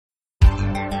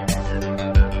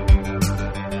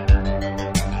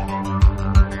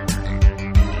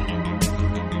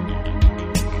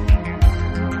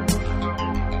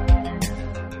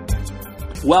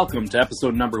Welcome to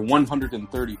episode number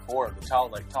 134 of the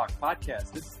Childlike Talk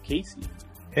podcast. This is Casey.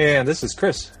 And this is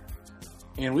Chris.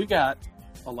 And we got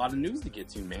a lot of news to get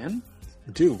to, man.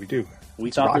 We do. We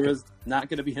thought there was not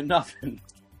going to be enough.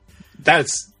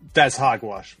 That's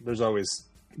hogwash. There's always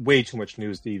way too much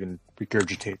news to even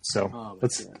regurgitate. So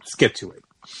let's get to it.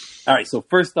 All right. So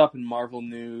first up in Marvel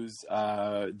news,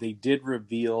 they did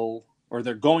reveal, or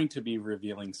they're going to be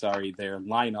revealing, their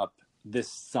lineup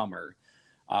this summer.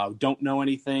 Don't know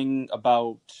anything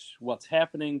about what's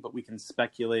happening, but we can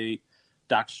speculate.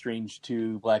 Doctor Strange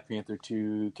 2, Black Panther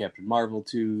 2, Captain Marvel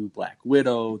 2, Black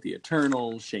Widow, The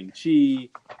Eternals, Shang-Chi.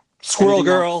 Squirrel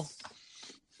Girl.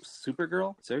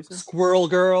 Supergirl? Seriously? Squirrel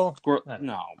Girl.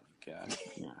 No. God.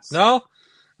 Yes. No?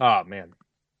 Oh, man.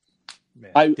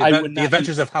 The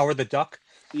Adventures of Howard the Duck?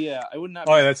 Yeah, I would not.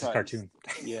 Oh, yeah, that's a cartoon.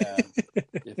 Yeah,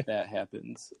 if that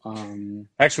happens.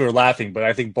 Actually, we're laughing, but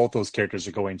I think both those characters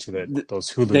are going to those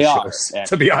Hulu shows. Are,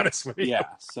 to be honest with you. Yeah,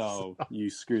 so you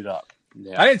screwed up.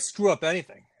 Yeah. I didn't screw up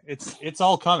anything. It's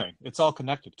all coming. It's all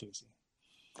connected, Casey.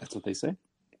 That's what they say.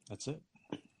 That's it.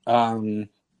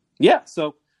 Yeah.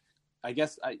 So, I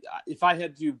guess if I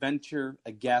had to venture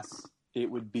a guess, it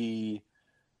would be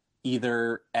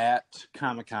either at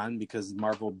Comic-Con, because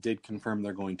Marvel did confirm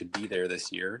they're going to be there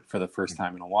this year for the first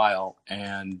time in a while,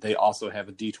 and they also have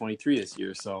a D23 this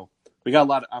year. So we got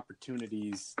a lot of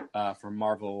opportunities for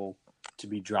Marvel to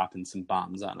be dropping some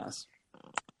bombs on us.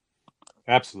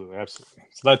 Absolutely. So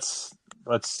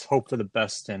let's hope for the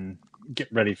best and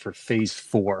get ready for Phase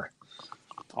 4.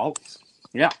 Always.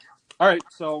 Yeah. All right.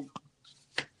 So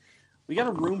we got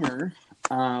a rumor.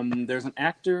 There's an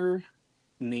actor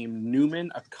named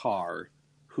Newman Akar,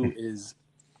 who is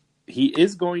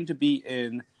going to be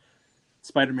in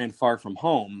Spider-Man Far From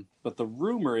Home, but the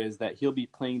rumor is that he'll be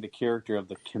playing the character of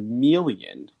the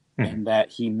Chameleon, and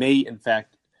that he may, in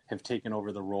fact, have taken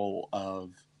over the role of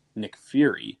Nick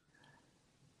Fury.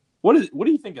 What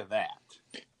do you think of that?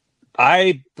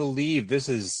 I believe this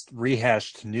is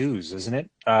rehashed news, isn't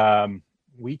it?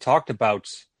 We talked about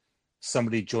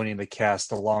somebody joining the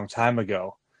cast a long time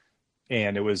ago,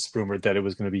 and it was rumored that it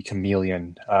was going to be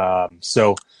Chameleon.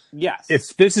 So yes,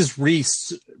 if this is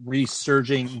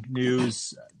resurging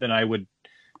news, then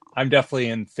I'm definitely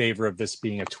in favor of this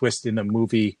being a twist in the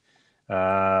movie.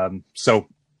 So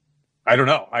I don't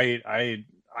know. I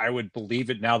would believe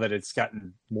it now that it's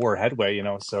gotten more headway,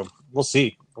 so we'll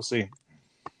see.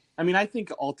 I mean, I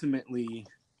think ultimately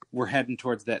we're heading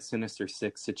towards that Sinister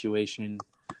Six situation.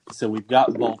 So we've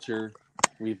got Vulture,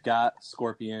 we've got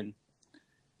Scorpion.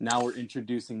 Now we're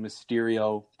introducing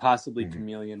Mysterio, possibly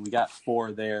Chameleon. We got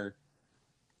 4 there.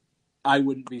 I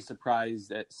wouldn't be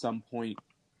surprised at some point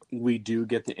we do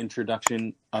get the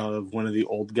introduction of one of the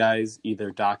old guys, either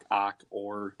Doc Ock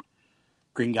or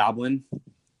Green Goblin,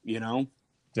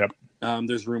 Yep.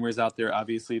 There's rumors out there.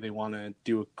 Obviously, they want to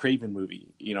do a Kraven movie.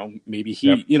 Maybe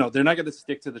he, they're not going to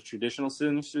stick to the traditional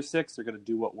Sinister Six. They're going to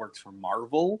do what works for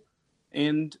Marvel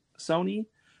and Sony.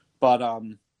 But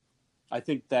I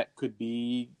think that could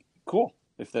be cool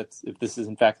if this is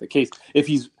in fact the case. If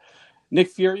he's Nick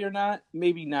Fury or not,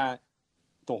 maybe not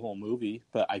the whole movie,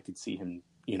 but I could see him,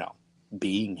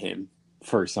 being him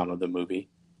for some of the movie.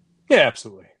 Yeah,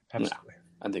 absolutely. Yeah,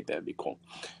 I think that'd be cool.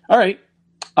 All right.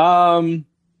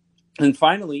 And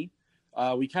finally,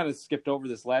 we kind of skipped over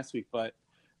this last week, but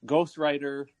Ghost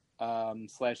Rider /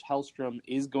 Hellstrom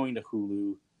is going to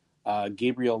Hulu.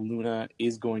 Gabriel Luna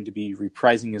is going to be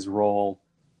reprising his role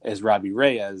as Robbie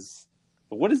Reyes.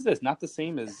 But what is this? Not the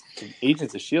same as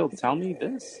Agents of S.H.I.E.L.D. Tell me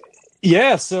this.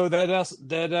 Yeah, so that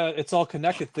it's all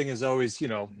connected thing is always,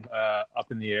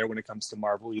 up in the air when it comes to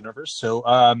Marvel Universe. So,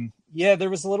 there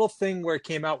was a little thing where it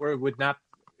came out where it would not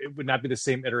be the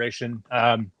same iteration.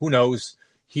 Who knows?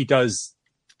 He does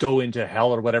go into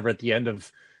hell or whatever at the end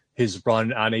of his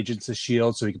run on Agents of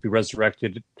S.H.I.E.L.D., so he could be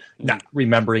resurrected, not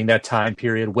remembering that time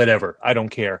period, whatever. I don't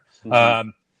care.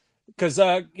 Because,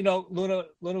 Luna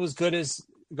was good as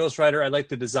Ghost Rider. I like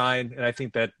the design, and I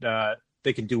think that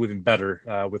they can do even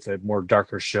better with a more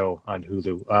darker show on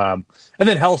Hulu. And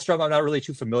then Hellstrom, I'm not really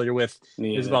too familiar with.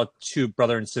 It's about 2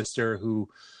 brother and sister who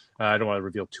I don't want to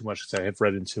reveal too much because I have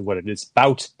read into what it is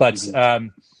about, but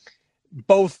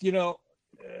both,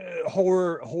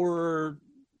 horror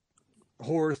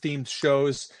themed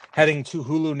shows heading to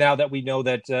Hulu now that we know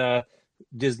that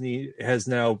Disney has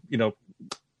now,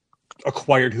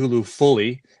 acquired Hulu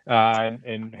fully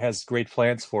and has great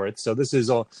plans for it. So this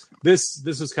is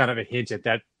this was kind of a hint at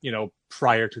that,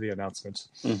 prior to the announcement.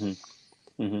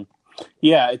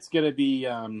 Yeah, it's going to be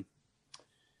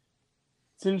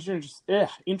It's an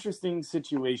interesting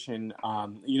situation.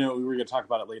 We were going to talk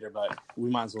about it later, but we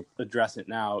might as well address it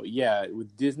now. Yeah,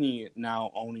 with Disney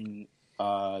now owning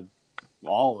all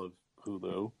of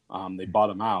Hulu, they bought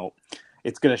them out.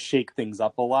 It's going to shake things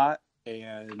up a lot.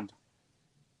 And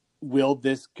will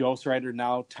this Ghost Rider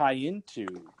now tie into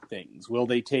things? Will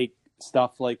they take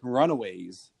stuff like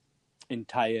Runaways and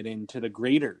tie it into the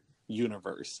greater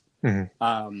universe?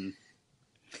 Mm-hmm.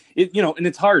 And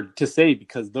it's hard to say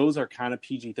because those are kind of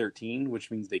PG-13,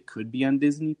 which means they could be on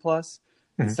Disney Plus.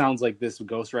 Mm-hmm. It sounds like this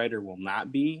Ghost Rider will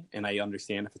not be, and I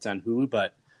understand if it's on Hulu,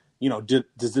 but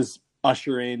does this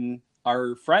usher in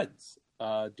our friends,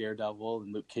 Daredevil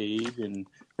and Luke Cage, and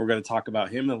we're going to talk about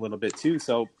him a little bit too.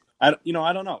 So I don't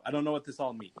know. I don't know what this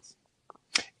all means.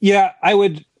 Yeah, I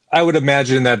would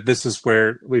imagine that this is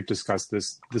where we've discussed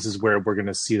this. This is where we're going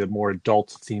to see the more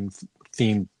adult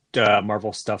themed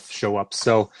Marvel stuff show up.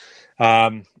 So,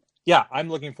 I'm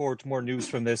looking forward to more news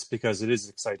from this because it is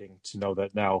exciting to know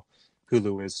that now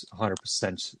Hulu is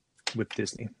 100% with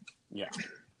Disney. Yeah,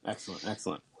 excellent.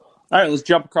 All right, let's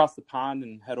jump across the pond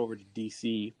and head over to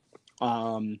DC.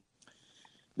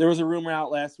 There was a rumor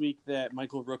out last week that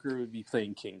Michael Rooker would be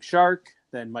playing King Shark.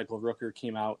 Then Michael Rooker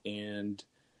came out and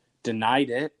denied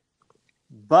it.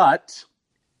 But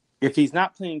if he's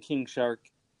not playing King Shark,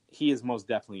 he is most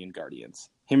definitely in Guardians.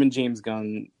 Him and James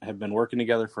Gunn have been working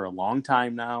together for a long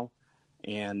time now,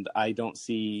 and I don't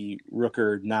see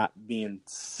Rooker not being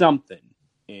something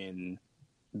in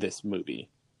this movie.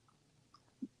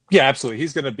 Yeah, absolutely.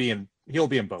 He'll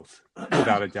be in both,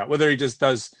 without a doubt. Whether he just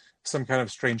does some kind of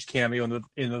strange cameo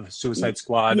in the Suicide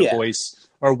Squad, a voice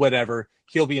or whatever,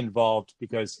 he'll be involved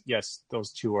because yes,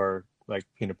 those two are like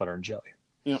peanut butter and jelly.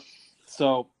 Yeah.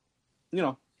 So,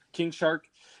 King Shark,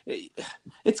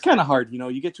 it's kind of hard.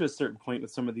 You get to a certain point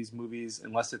with some of these movies,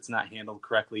 unless it's not handled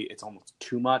correctly, it's almost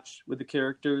too much with the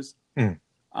characters.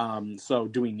 So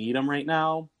do we need them right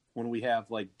now when we have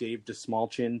like Dave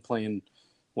DeSmallchin playing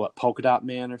Polka Dot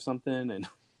Man or something, and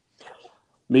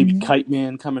maybe Kite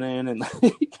Man coming in and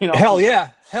hell yeah,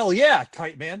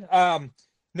 Kite Man.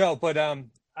 No, but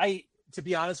to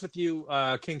be honest with you,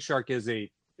 King Shark is a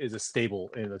stable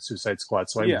in the Suicide Squad,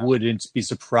 so I wouldn't be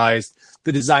surprised.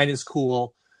 The design is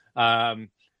cool.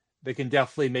 They can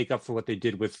definitely make up for what they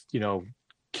did with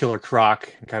Killer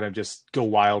Croc and kind of just go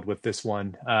wild with this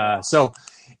one. So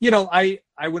I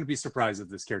wouldn't be surprised if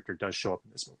this character does show up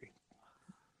in this movie.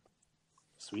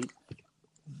 Sweet.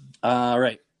 All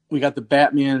right. We got the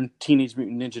Batman Teenage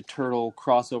Mutant Ninja Turtle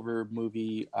crossover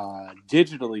movie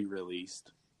digitally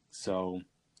released. So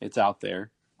it's out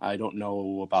there. I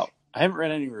haven't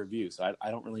read any reviews, so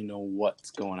I don't really know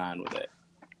what's going on with it.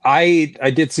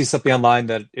 I did see something online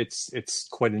that it's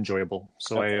quite enjoyable.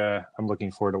 So okay. I'm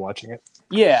looking forward to watching it.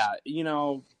 Yeah,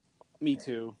 me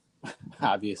too.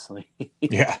 Obviously.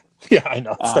 Yeah, I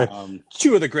know. It's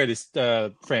two of the greatest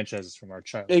franchises from our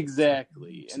childhood.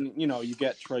 Exactly. And you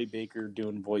get Troy Baker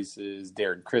doing voices,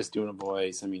 Darren Criss doing a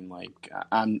voice. I mean,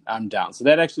 I'm down. So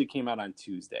that actually came out on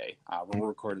Tuesday. We're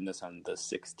recording this on the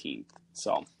 16th.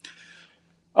 So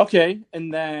okay,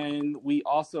 and then we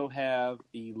also have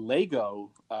a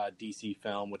Lego DC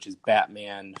film, which is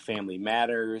Batman Family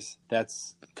Matters.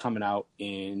 That's coming out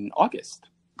in August.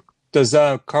 Does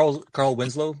Carl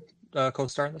Winslow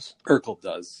co-star in this? Urkel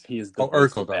does. He is the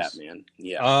Urkel does. Batman.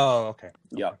 Yeah. Oh, okay.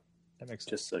 Yeah. That makes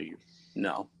sense. Just so you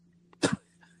know.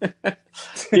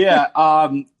 Yeah.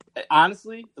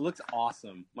 Honestly, it looks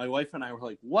awesome. My wife and I were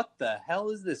like, "What the hell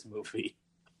is this movie?"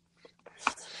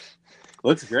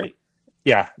 Looks great.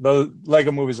 Yeah, the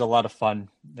Lego movies are a lot of fun.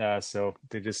 So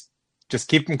they just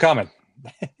keep them coming.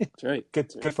 That's right.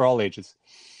 Good for all ages.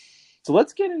 So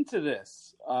let's get into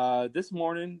this. This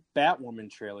morning,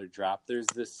 Batwoman trailer dropped. There's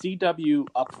the CW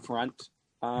Upfront.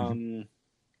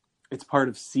 It's part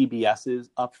of CBS's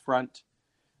Upfront,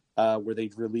 where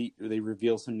they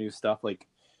reveal some new stuff.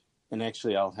 And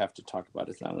actually, I'll have to talk about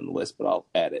it. It's not on the list, but I'll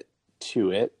add it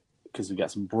to it because we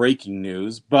got some breaking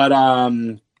news. But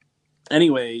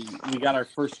anyway, we got our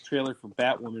first trailer for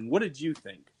Batwoman. What did you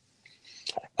think?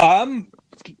 I'm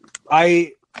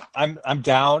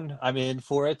down. I'm in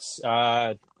for it.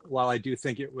 While I do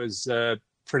think it was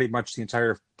pretty much the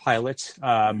entire pilot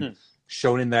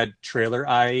shown in that trailer,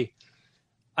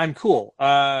 I'm cool.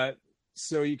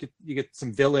 So you get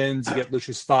some villains, you get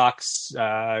Lucius Fox,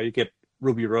 you get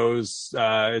Ruby Rose.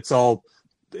 It's all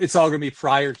going to be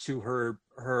prior to her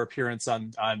appearance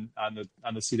on the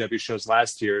CW shows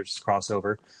last year's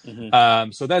crossover.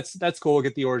 So that's cool. We'll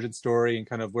get the origin story and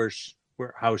kind of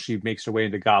how she makes her way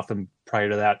into Gotham prior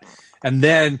to that, and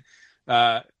then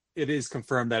it is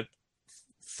confirmed that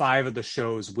 5 of the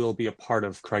shows will be a part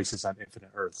of Crisis on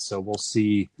Infinite Earth. So we'll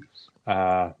see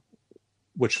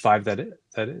which 5 that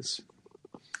is.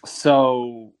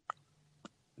 So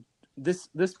this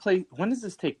play, when does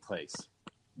this take place?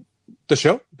 The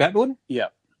show, Batwoman? Yeah.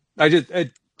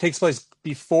 It takes place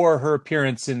before her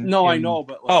appearance in. No, I know,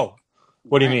 but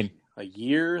what do you mean? A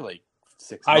year, like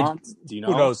 6 months? Do you know?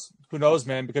 Who knows? Who knows,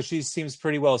 man? Because she seems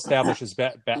pretty well established as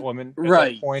Batwoman at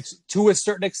right. that point, to a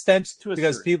certain extent.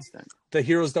 Because extent. The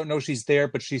heroes don't know she's there,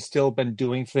 but she's still been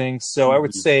doing things. So I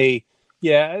would say,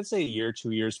 I'd say a year,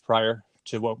 2 years prior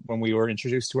to when we were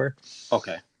introduced to her.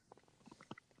 Okay.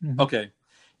 Mm-hmm. Okay.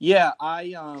 Yeah,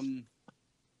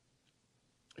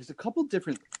 there's a couple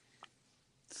different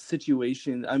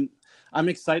situations. I'm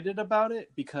excited about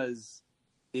it because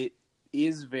it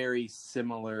is very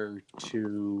similar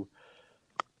to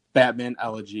Batman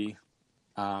Elegy,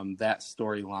 that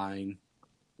storyline,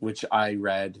 which I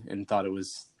read and thought it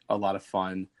was a lot of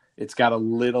fun. It's got a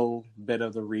little bit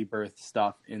of the Rebirth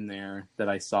stuff in there that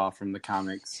I saw from the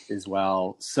comics as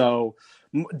well. So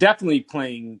definitely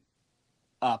playing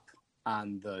up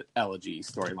on the Elegy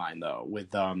storyline, though,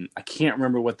 with I can't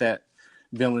remember what that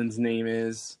villain's name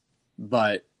is,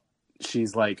 but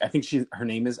she's like, I think her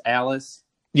name is Alice.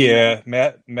 Yeah,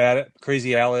 Matt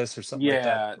Crazy Alice or something like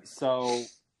that. Yeah, so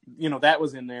that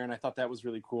was in there, and I thought that was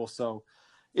really cool. So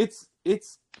it's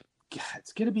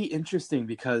going to be interesting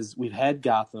because we've had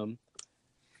Gotham,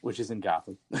 which isn't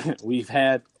Gotham. We've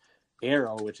had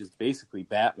Arrow, which is basically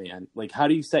Batman. Like, how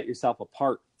do you set yourself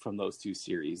apart from those two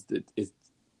series?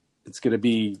 It's going to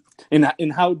be,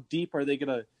 and how deep are they going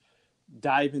to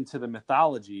dive into the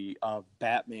mythology of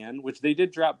Batman, which they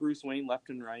did drop Bruce Wayne left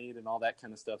and right and all that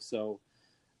kind of stuff. So,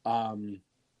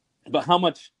 but how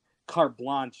much carte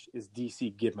blanche is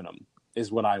DC giving them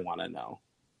is what I want to know.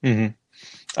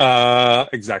 Mm-hmm.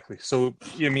 Exactly. So,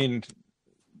 you mean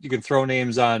you can throw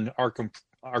names on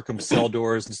Arkham cell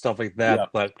doors and stuff like that,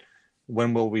 but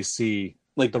when will we see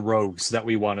like the rogues that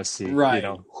we want to see? Right.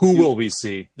 Who will we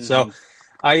see? Mm-hmm. So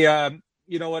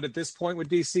you know what, at this point with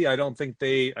DC, I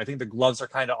think the gloves are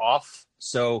kind of off.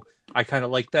 So I kind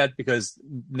of like that because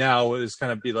now it's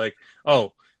kind of be like,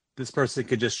 oh, this person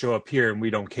could just show up here and we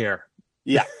don't care.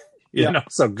 Yeah.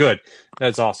 So good.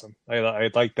 That's awesome. I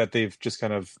like that they've just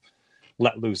kind of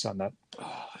let loose on that.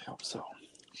 Oh, I hope so.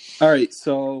 All right.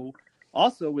 So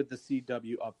also with the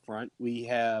CW upfront, we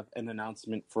have an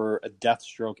announcement for a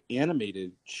Deathstroke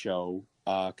animated show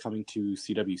coming to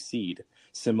CW Seed,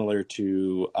 similar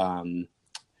to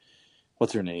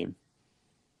what's her name?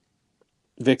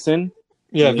 Vixen.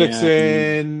 Yeah,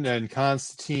 Vixen and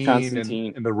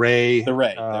Constantine. And the Ray. The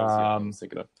Ray. That was the I was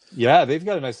thinking of. Yeah, they've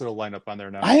got a nice little lineup on there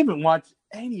now. I haven't watched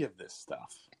any of this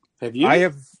stuff. Have you? I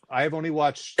have only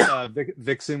watched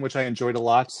Vixen, which I enjoyed a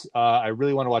lot. I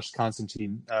really want to watch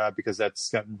Constantine because that's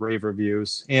gotten rave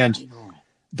reviews. And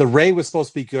the Ray was supposed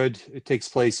to be good. It takes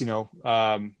place,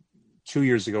 2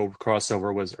 years ago.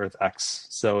 Crossover was Earth X,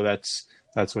 so that's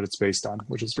what it's based on,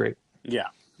 which is great. Yeah.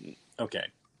 Okay.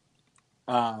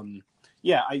 Deathstroke.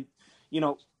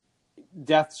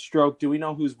 Do we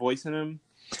know who's voicing him?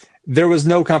 There was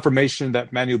no confirmation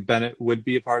that Manu Bennett would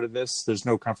be a part of this. There's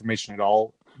no confirmation at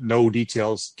all. No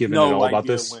details given at all about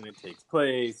this. When it takes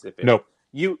place. Nope.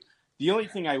 The only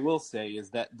thing I will say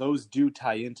is that those do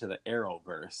tie into the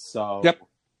Arrowverse. So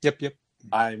Yep.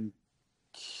 I'm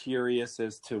curious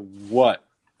as to what,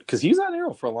 because he's on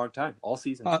Arrow for a long time. All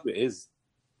season 2 is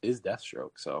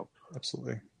Deathstroke. So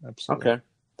absolutely. Okay.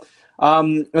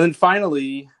 And then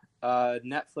finally,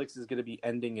 Netflix is going to be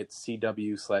ending its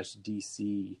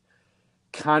CW/DC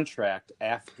contract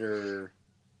after.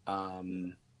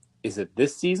 Is it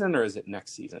this season or is it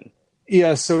next season?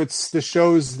 Yeah, so it's the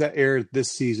shows that aired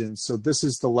this season. So this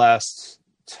is the last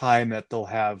time that they'll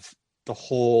have the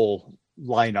whole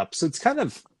lineup. So it's kind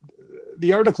of,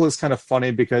 the article is kind of funny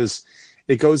because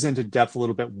it goes into depth a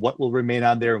little bit what will remain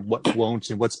on there and what won't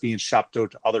and what's being shopped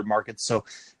out to other markets. So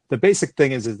the basic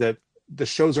thing is that the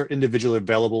shows are individually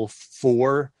available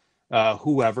for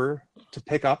whoever to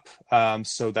pick up.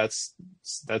 So that's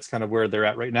kind of where they're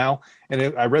at right now.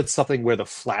 And I read something where the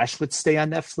Flash would stay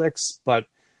on Netflix, but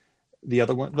the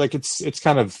other one, like it's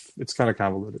kind of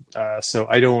convoluted. So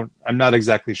I'm not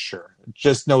exactly sure.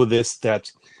 Just know this, that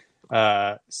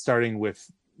starting with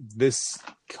this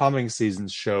coming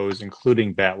season's shows,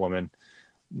 including Batwoman,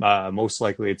 most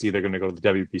likely it's either going to go to the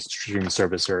WB streaming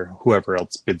service or whoever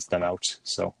else bids them out.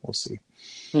 So we'll see.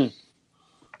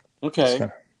 Okay.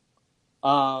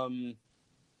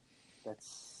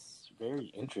 That's very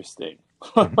interesting.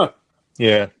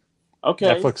 Yeah. Okay.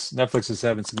 Netflix is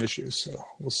having some issues, so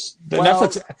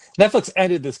Netflix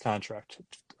ended this contract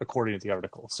according to the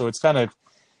article. So it's kind of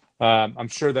I'm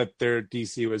sure that their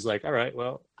DC was like, all right,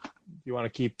 well, you want to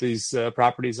keep these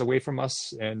properties away from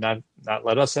us and not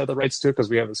let us have the rights to it because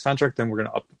we have this contract, then we're going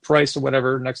to up the price or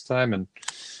whatever next time. And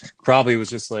probably was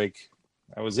just like,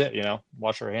 that was it,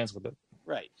 wash our hands with it.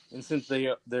 Right. And since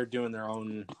they're doing their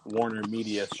own Warner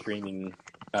Media streaming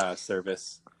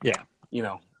service, yeah,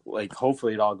 like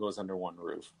hopefully it all goes under one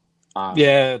roof.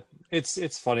 Yeah,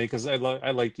 it's funny because I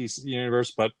like DC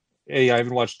Universe, but I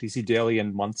haven't watched DC Daily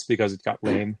in months because it got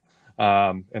lame,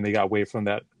 and they got away from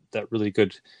that really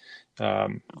good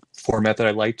format that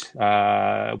I liked.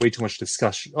 Way too much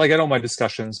discussion. Like I don't mind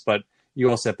discussions, but you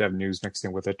also have to have news mixed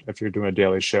in with it if you're doing a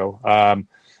daily show.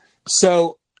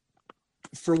 So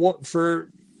for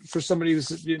somebody who's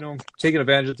taking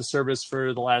advantage of the service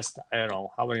for the last I don't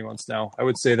know how many months now, I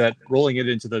would say that rolling it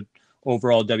into the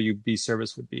overall WB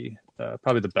service would be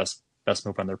probably the best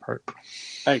move on their part.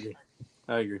 I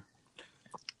agree.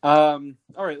 All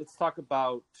right, let's talk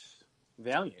about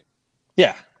Valiant.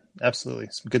 Yeah, absolutely.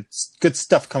 Some good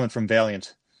stuff coming from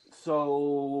Valiant.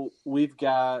 So we've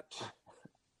got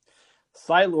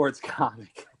Psylord's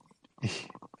comic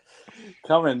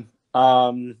coming.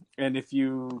 And if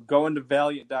you go into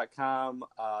Valiant.com,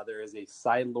 there is a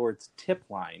Psylord's tip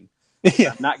line.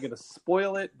 Yeah. I'm not going to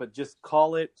spoil it, but just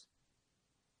call it.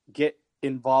 Get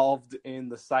involved in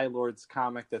the Psylord's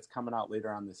comic that's coming out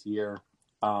later on this year.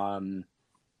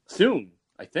 Soon,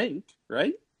 I think,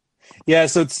 right? Yeah,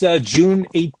 so it's June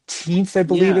 18th, I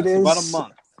believe it is. About a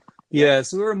month. Yeah,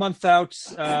 so we're a month out.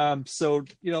 So,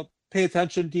 pay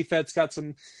attention. DFAT's got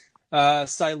some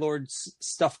Psylord's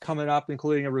stuff coming up,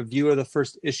 including a review of the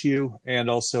first issue and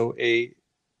also an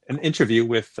interview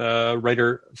with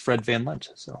writer Fred Van Lent.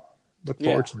 So look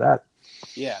forward to that.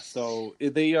 Yeah, so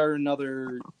they are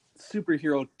another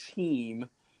superhero team,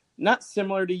 not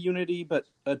similar to Unity, but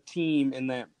a team in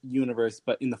that universe,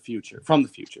 but from the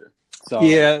future. So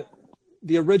yeah,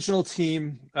 the original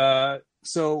team.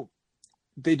 So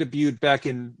they debuted back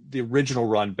in the original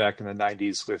run back in the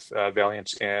 90s with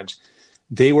Valiant, and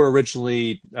they were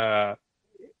originally they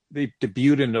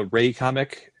debuted in a Ray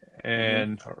comic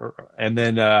and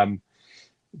then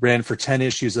ran for 10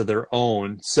 issues of their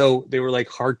own. So they were like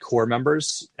hardcore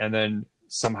members, and then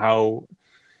somehow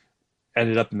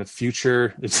ended up in the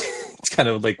future. It's kind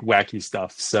of like wacky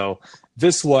stuff. So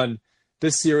this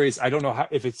series, I don't know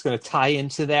if it's going to tie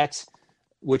into that,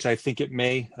 which I think it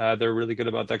may. They're really good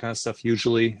about that kind of stuff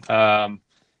usually.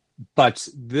 But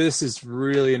this is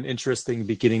really an interesting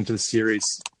beginning to the series.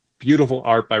 Beautiful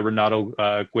art by Renato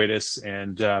Guedes,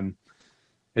 and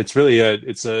it's really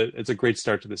it's a great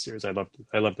start to the series. I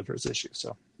love the first issue.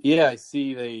 So yeah, I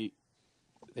see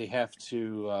they have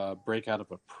to break out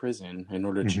of a prison in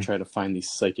order to try to find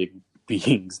these psychic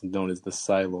beings known as the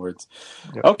Psylords.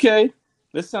 Yep. Okay,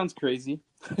 this sounds crazy.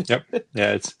 Yep.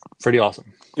 Yeah, it's pretty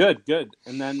awesome. Good.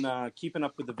 And then keeping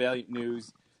up with the Valiant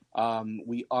news,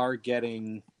 we are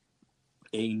getting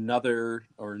another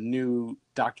or new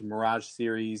Dr. Mirage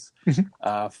series,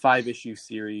 5-issue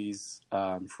series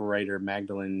for writer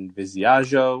Magdalene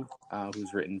Viziajo,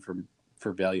 who's written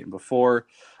for Valiant before.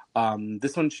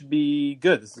 This one should be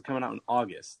good. This is coming out in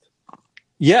August.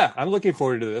 Yeah, I'm looking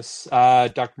forward to this.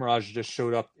 Dr. Mirage just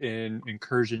showed up in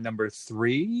Incursion number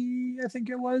 3, I think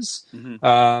it was,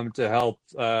 to help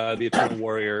the Eternal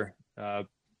Warrior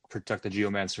protect the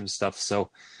Geomancer and stuff.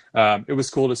 So it was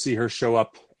cool to see her show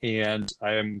up, and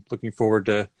I am looking forward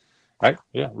to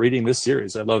reading this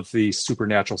series. I love the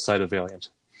supernatural side of Valiant.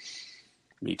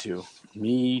 Me too.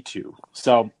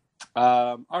 So,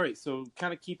 all right, so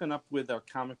kind of keeping up with our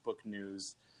comic book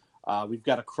news, we've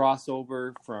got a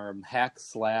crossover from Hack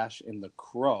Slash and The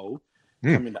Crow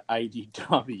coming to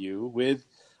IDW with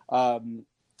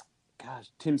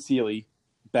Tim Seeley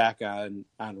back on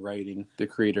writing, the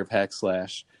creator of Hack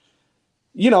Slash.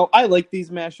 I like these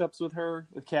mashups with her,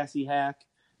 with Cassie Hack.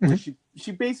 Where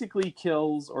she basically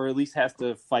kills, or at least has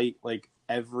to fight, like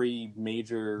every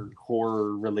major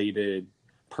horror related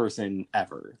person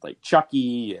ever, like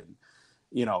Chucky, and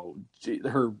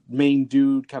her main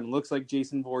dude kind of looks like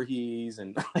Jason Voorhees,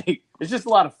 and like it's just a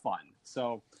lot of fun.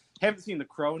 So haven't seen The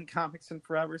Crow in comics in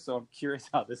forever, so I'm curious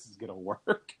how this is gonna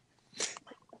work.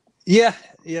 Yeah,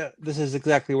 this is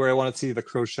exactly where I want to see The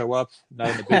Crow show up,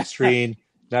 not on the big screen,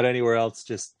 not anywhere else,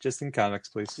 just in comics,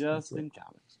 please. Just in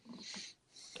comics.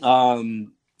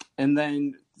 And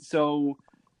then so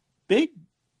big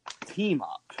team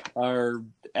up or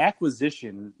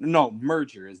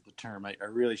merger is the term I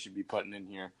really should be putting in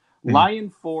here.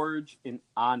 Lion Forge and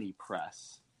Oni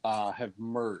Press have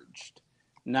merged.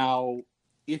 Now,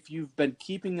 if you've been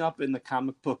keeping up in the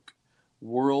comic book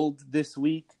world this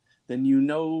week, then you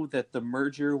know that the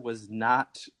merger was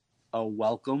not a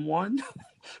welcome one.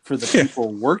 for the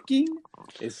people working,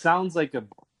 it sounds like a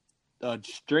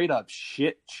straight up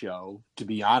shit show, to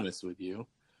be honest with you.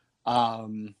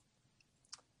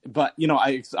 But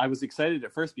I was excited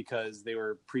at first because they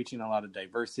were preaching a lot of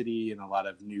diversity and a lot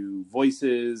of new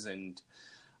voices, and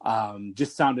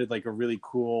just sounded like a really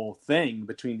cool thing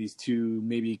between these two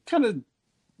maybe kind of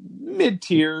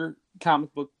mid-tier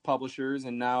comic book publishers,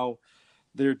 and now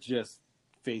they're just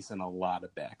facing a lot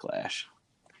of backlash.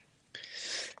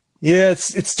 Yeah,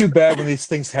 it's too bad when these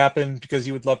things happen, because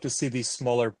you would love to see these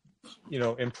smaller,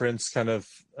 imprints kind of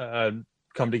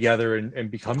come together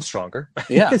and become stronger.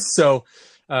 Yeah. So,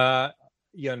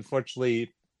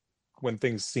 unfortunately, when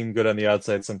things seem good on the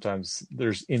outside, sometimes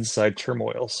there's inside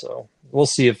turmoil. So we'll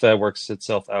see if that works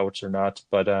itself out or not.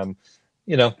 But, time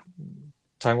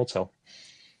will tell.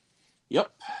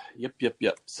 Yep.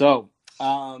 So,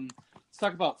 let's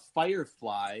talk about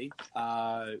Firefly.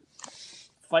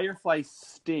 Firefly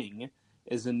Sting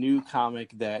is a new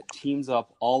comic that teams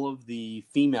up all of the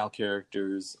female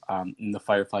characters in the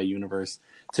Firefly universe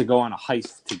to go on a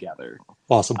heist together.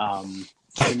 Awesome.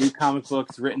 The new comic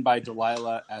book's written by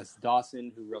Delilah S.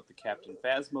 Dawson, who wrote the Captain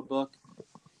Phasma book.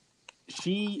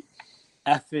 She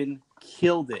effing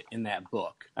killed it in that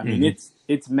book. I mean,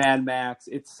 it's Mad Max,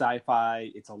 it's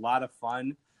sci-fi, it's a lot of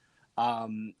fun.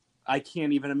 I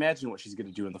can't even imagine what she's going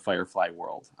to do in the Firefly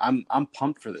world. I'm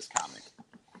pumped for this comic.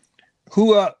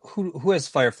 Who has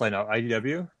Firefly now?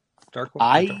 IDW? Dark Horse?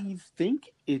 I think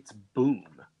it's Boom.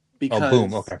 Because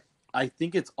Boom. Okay. I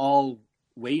think it's all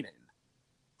Whedon.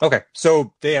 Okay,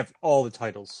 so they have all the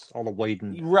titles, all the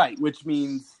Whedon. Right, which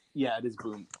means, yeah, it is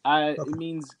Boom. It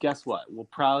means, guess what? We'll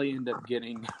probably end up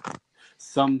getting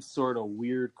some sort of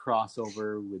weird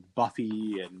crossover with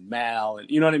Buffy and Mal, and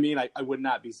you know what I mean? I would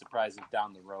not be surprised if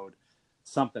down the road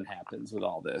something happens with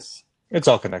all this. It's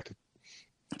all connected.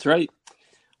 That's right.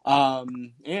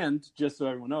 And just so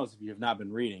everyone knows, if you have not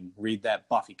been reading, read that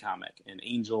Buffy comic, and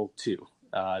Angel 2.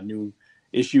 New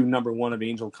issue number 1 of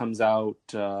Angel comes out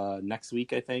next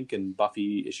week, I think, and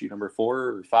Buffy issue number 4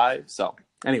 or 5. So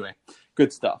anyway,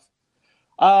 good stuff.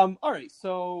 All right,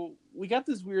 so we got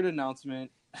this weird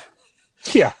announcement.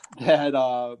 Yeah.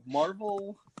 That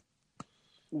Marvel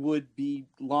would be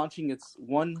launching its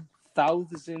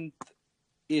 1,000th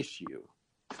issue,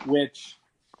 which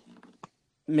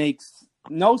makes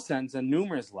no sense on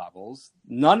numerous levels.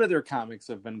 None of their comics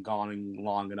have been going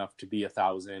long enough to be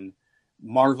 1,000.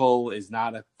 Marvel is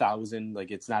not 1,000, like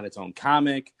it's not its own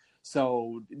comic.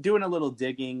 So doing a little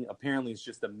digging, apparently it's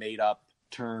just a made-up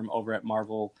term over at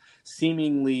Marvel,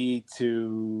 seemingly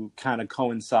to kind of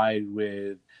coincide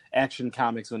with Action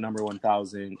Comics number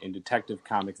 1,000 and Detective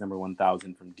Comics number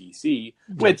 1,000 from DC,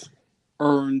 which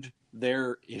earned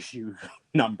their issue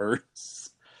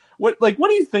numbers. What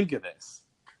do you think of this?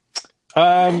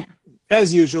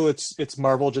 As usual, it's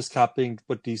Marvel just copying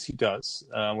what DC does,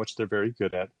 which they're very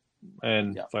good at,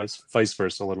 and vice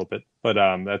versa a little bit. But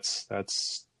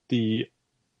that's the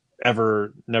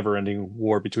ever never-ending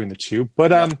war between the two.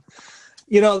 But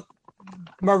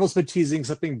Marvel's been teasing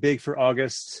something big for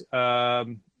August,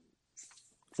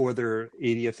 for their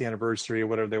 80th anniversary or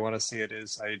whatever they want to say it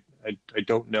is. I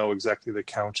don't know exactly the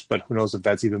count, but who knows if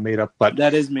that's even made up. But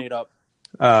that is made up.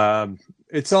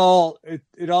 It's all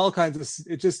it all kinds of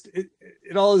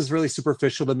it all is really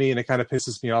superficial to me, and it kind of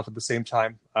pisses me off at the same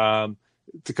time,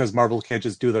 because Marvel can't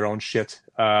just do their own shit,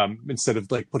 instead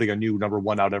of like putting a new number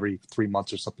 1 out every 3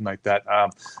 months or something like that.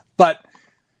 But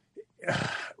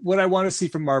what I want to see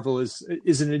from Marvel is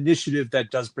an initiative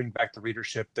that does bring back the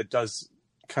readership, that does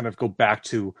kind of go back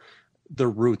to the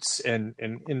roots and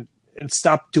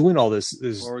stop doing all this.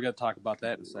 Well, we're going to talk about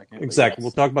that in a second. Exactly.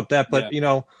 We'll talk about that. But,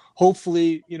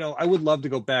 hopefully, I would love to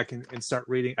go back and start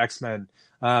reading X-Men.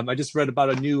 I just read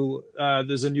about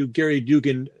there's a new Gary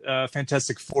Dugan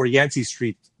Fantastic Four Yancey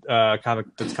Street comic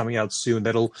that's coming out soon.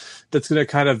 That's going to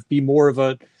kind of be more of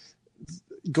a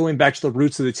going back to the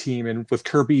roots of the team, and with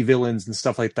Kirby villains and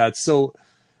stuff like that. So,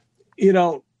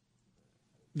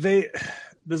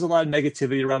 there's a lot of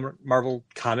negativity around Marvel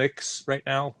comics right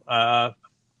now.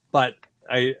 But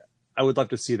I would love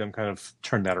to see them kind of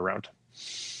turn that around.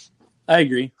 I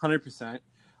agree, 100%.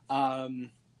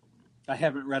 I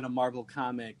haven't read a Marvel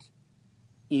comic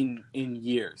in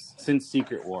years, since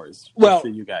Secret Wars. Well, so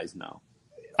you guys know.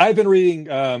 I've been reading,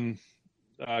 I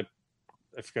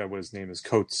forgot what his name is,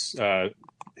 Coates,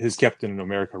 his Captain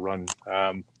America run.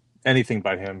 Anything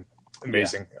by him,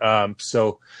 amazing. Yeah.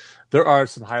 So there are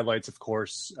some highlights, of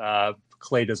course.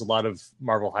 Clay does a lot of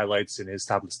Marvel highlights in his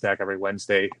Top of the Stack every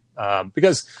Wednesday,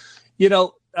 because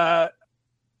there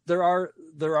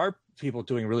are people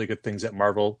doing really good things at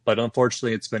Marvel, but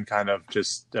unfortunately it's been kind of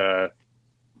just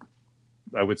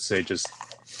I would say just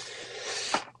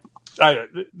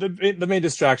the main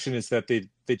distraction is that they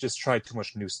just try too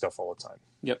much new stuff all the time.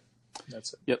 Yep.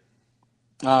 That's it.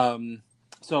 Yep.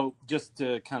 So just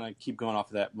to kind of keep going off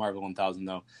of that Marvel 1000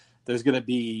 though, there's going to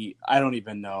be, I don't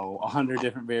even know, 100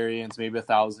 different variants, maybe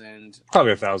 1,000.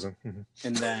 Probably 1,000. Mm-hmm.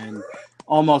 And then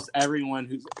almost everyone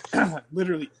who's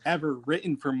literally ever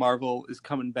written for Marvel is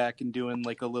coming back and doing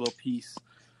like a little piece.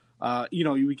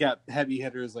 We got heavy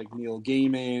hitters like Neil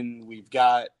Gaiman. We've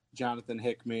got Jonathan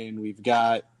Hickman. We've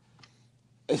got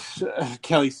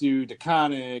Kelly Sue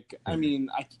DeConnick. I mean,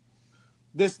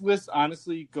 this list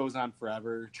honestly goes on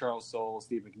forever. Charles Soule,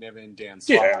 Steve McNiven, Dan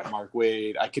Slott, Mark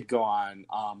Waid. I could go on,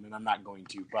 and I'm not going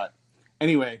to. But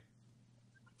anyway,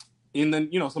 and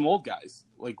then some old guys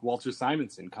like Walter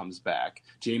Simonson comes back.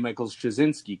 J. Michael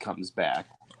Straczynski comes back.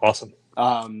 Awesome.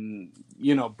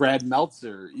 Brad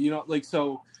Meltzer.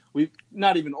 So we've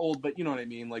not even old, but you know what I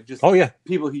mean. Like just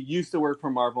people who used to work for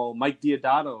Marvel. Mike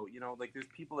Diodato. There's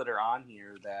people that are on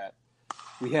here that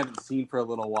we haven't seen for a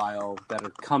little while that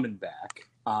are coming back.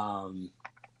 It's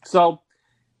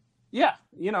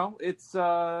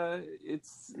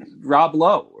Rob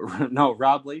Lowe. No,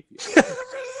 Rob Liefeld.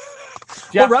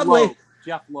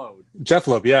 Jeff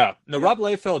Loeb. Yeah. No, Rob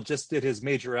Liefeld just did his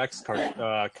Major X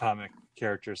comic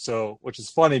character. So, which is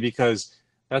funny because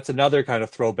that's another kind of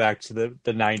throwback to the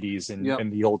 90s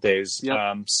and the old days.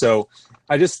 Yep. So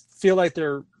I just feel like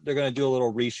they're going to do a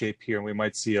little reshape here, and we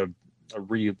might see a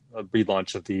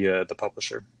relaunch of the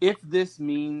publisher. If this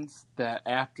means that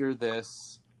after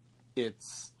this,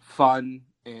 it's fun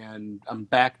and I'm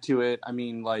back to it. I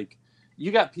mean, like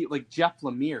you got people like Jeff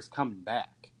Lemire's coming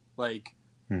back. Like,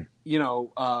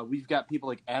 we've got people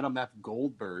like Adam F.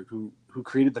 Goldberg who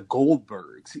created the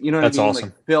Goldbergs. You know what I mean? Awesome.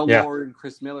 Like Phil Lord and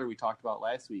Chris Miller we talked about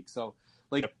last week. So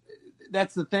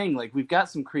that's the thing. Like we've got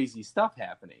some crazy stuff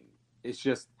happening. It's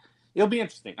just it'll be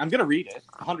interesting. I'm gonna read it.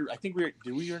 100. I think did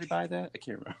we already buy that? I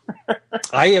can't remember.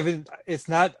 I haven't. It's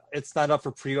not up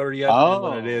for pre-order yet. Oh, and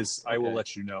when it is, I will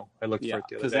let you know. I looked for it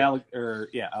the other day. Because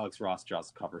Alex Ross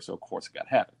draws the cover, so of course I got to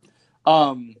have it.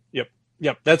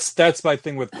 Yep. That's my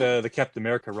thing with the Captain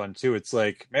America run too. It's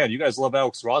like, man, you guys love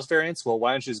Alex Ross variants. Well,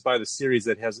 why don't you just buy the series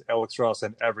that has Alex Ross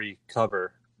on every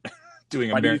cover?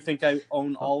 Why do you think I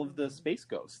own all of the Space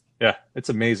Ghost? Yeah, it's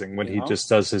amazing when he just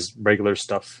does his regular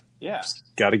stuff. Yeah,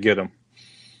 got to get him.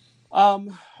 All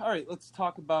right, let's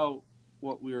talk about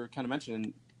what we were kind of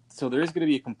mentioning. So there is going to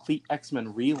be a complete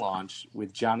X-Men relaunch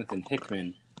with Jonathan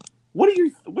Hickman. What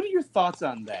are your thoughts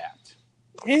on that?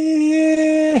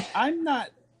 I'm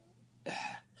not.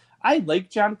 I like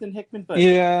Jonathan Hickman, but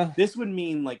this would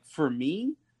mean, like, for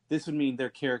me, this would mean their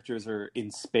characters are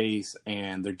in space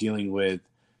and they're dealing with,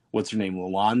 what's her name,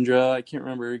 Lalandra? I can't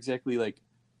remember exactly. Like,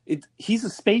 he's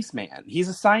a spaceman. He's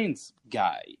a science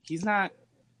guy. He's not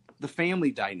the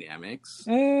family dynamics.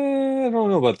 I don't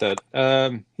know about that.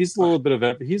 He's a little bit of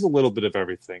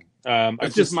everything.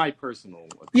 It's just my personal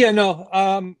opinion. Yeah, no,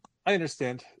 I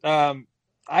understand.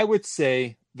 I would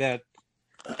say that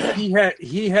he had,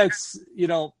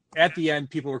 at the end,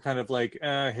 people were kind of like,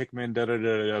 Hickman,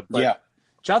 da-da-da-da. But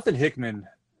Jonathan Hickman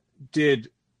did,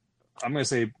 I'm going to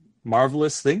say,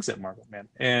 marvelous things at Marvel, man.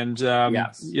 And,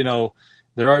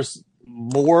 there are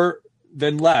more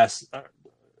than less.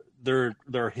 There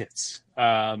are hits.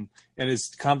 And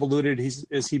as convoluted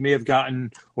as he may have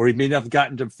gotten, or he may not have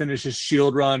gotten to finish his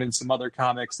Shield run and some other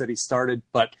comics that he started,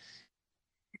 but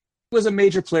was a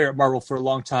major player at Marvel for a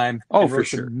long time. Oh, for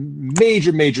sure.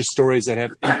 Major stories that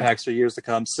have impacts for years to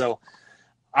come. So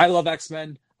I love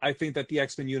X-Men. I think that the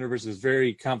X-Men universe is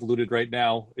very convoluted right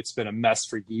now. It's been a mess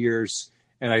for years.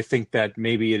 And I think that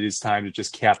maybe it is time to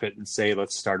just cap it and say,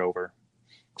 let's start over.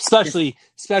 Especially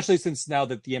since now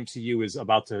that the MCU is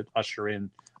about to usher in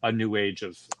a new age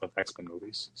of X-Men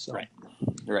movies. So.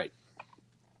 Right.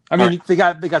 I mean, they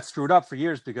got screwed up for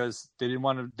years because they didn't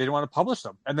want to publish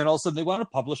them, and then all of a sudden they wanted to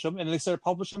publish them, and they started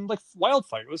publishing them like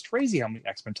wildfire. It was crazy how many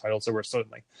X-Men titles there were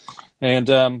suddenly, and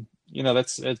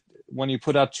that's it. When you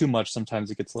put out too much,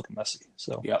 sometimes it gets a little messy.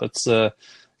 So let's go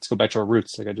back to our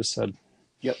roots, like I just said.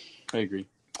 Yep, I agree.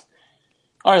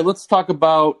 All right, let's talk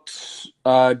about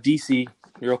DC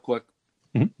real quick.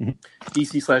 Mm-hmm.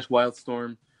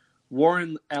 DC/Wildstorm.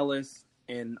 Warren Ellis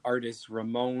and artist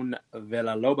Ramon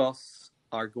Villalobos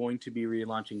are going to be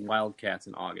relaunching Wildcats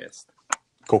in August.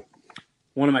 Cool.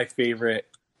 One of my favorite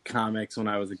comics when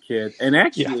I was a kid. And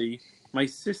actually, my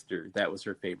sister, that was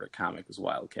her favorite comic, was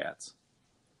Wildcats.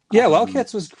 Yeah,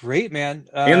 Wildcats was great, man.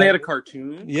 And they had a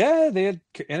cartoon. Yeah, they had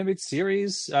animated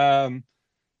series.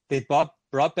 They brought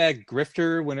back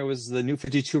Grifter when it was the New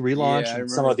 52 relaunch, and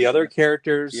some of the other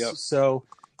characters. Yep. So,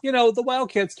 the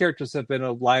Wildcats characters have been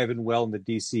alive and well in the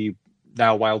DC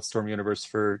now Wildstorm universe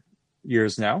for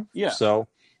years now. Yeah. So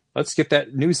let's get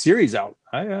that new series out.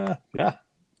 Yeah.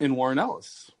 In Warren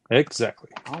Ellis. Exactly.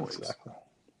 Always. Exactly.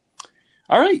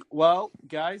 All right. Well,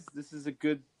 guys, this is a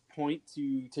good point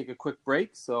to take a quick break,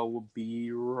 so we'll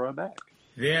be right back.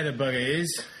 There the bugger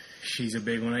is. She's a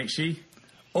big one, ain't she?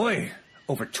 Oi!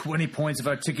 Over 20 points of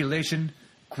articulation,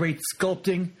 great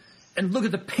sculpting, and look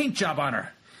at the paint job on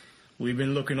her. We've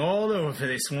been looking all over for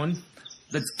this one.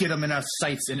 Let's get them in our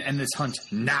sights and end this hunt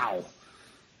now.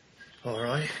 All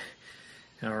right.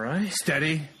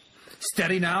 Steady.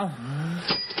 Steady now.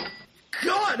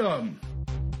 Got him!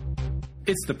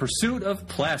 It's the pursuit of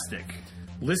plastic.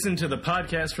 Listen to the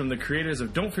podcast from the creators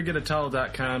of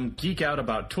Don'tForgetATowel.com geek out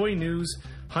about toy news,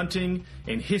 hunting,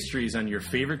 and histories on your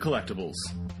favorite collectibles.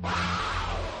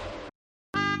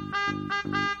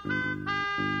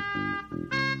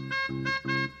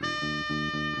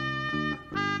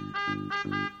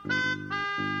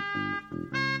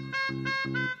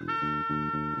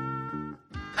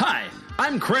 Hi,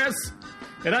 I'm Chris.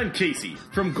 And I'm Casey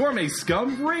from Gourmet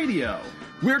Scum Radio.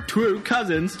 We're two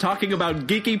cousins talking about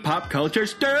geeky pop culture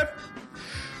stuff.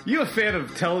 You a fan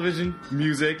of television,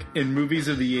 music, and movies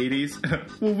of the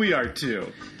 80s? Well, we are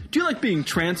too. Do you like being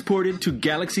transported to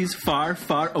galaxies far,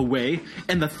 far away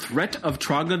and the threat of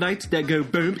troglodytes that go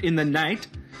boom in the night?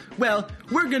 Well,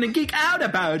 we're gonna geek out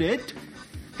about it.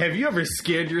 Have you ever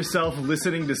scared yourself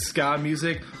listening to ska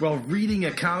music while reading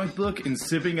a comic book and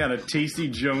sipping on a tasty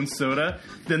Jones soda?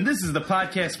 Then this is the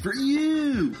podcast for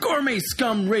you! Gourmet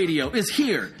Scum Radio is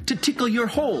here to tickle your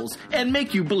holes and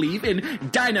make you believe in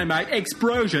dynamite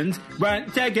explosions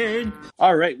once again.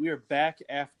 All right, we are back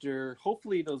after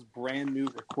hopefully those brand new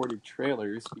recorded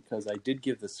trailers because I did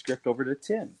give the script over to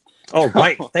Tim. Oh,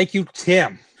 right. Thank you,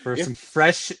 Tim, for some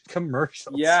fresh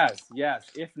commercials. Yes.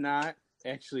 If not,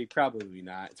 actually, probably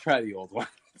not. It's probably the old ones.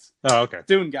 Oh, okay.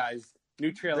 Soon, guys.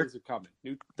 New trailers are coming.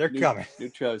 They're coming. New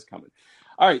trailers coming.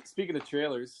 All right, speaking of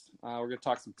trailers, we're going to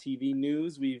talk some TV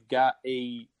news. We've got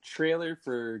a trailer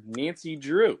for Nancy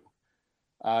Drew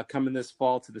coming this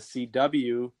fall to the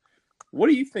CW. What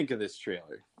do you think of this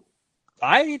trailer?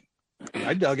 I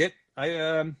dug it.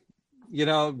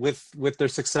 With their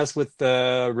success with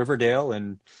Riverdale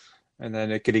and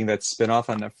then it getting that spinoff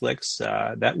on Netflix,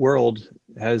 that world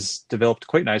has developed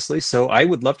quite nicely. So I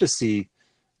would love to see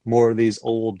more of these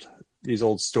old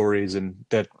stories and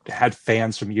that had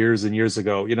fans from years and years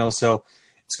ago. So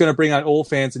it's going to bring on old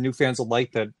fans and new fans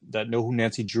alike that know who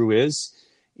Nancy Drew is.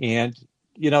 And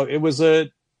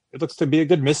it looks to be a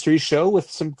good mystery show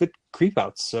with some good creep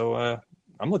outs. So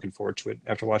I'm looking forward to it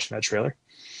after watching that trailer.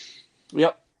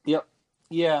 Yep.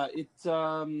 Yeah,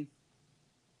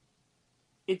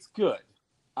 it's good.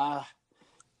 I'm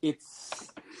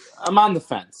on the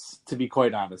fence, to be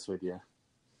quite honest with you.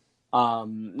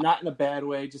 Not in a bad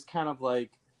way, just kind of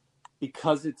like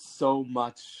because it's so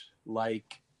much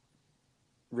like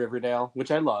Riverdale, which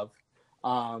I love.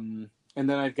 And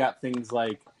then I've got things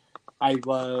like I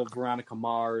love Veronica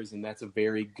Mars, and that's a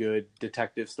very good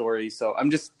detective story. So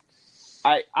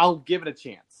I'll give it a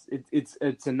chance.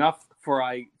 It's enough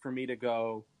for me to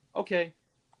go, okay,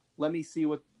 let me see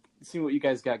what you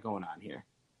guys got going on here.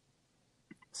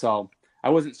 So I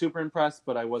wasn't super impressed,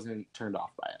 but I wasn't turned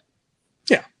off by it.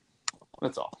 Yeah.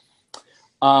 That's all.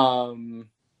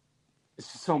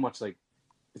 It's just so much like,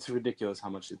 it's ridiculous how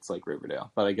much it's like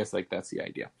Riverdale, but I guess like that's the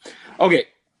idea. Okay.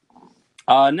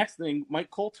 Next thing, Mike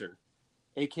Coulter,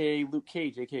 aka Luke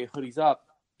Cage, aka Hoodies Up.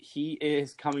 He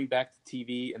is coming back to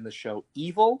TV in the show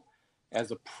Evil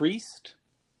as a priest.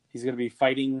 He's going to be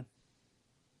fighting,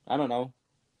 I don't know,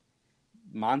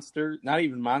 not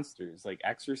even monsters, like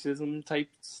exorcism type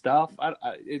stuff.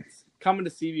 It's coming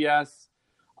to CBS.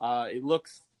 It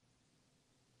looks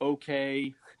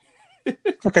okay.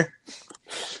 Okay.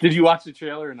 Did you watch the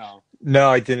trailer or no? No,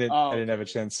 I didn't. Oh, I didn't have a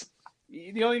chance.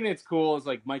 The only thing that's cool is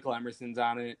like Michael Emerson's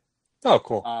on it. Oh,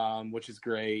 cool. Which is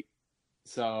great.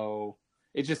 So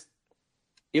it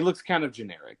looks kind of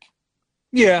generic.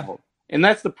 Yeah. And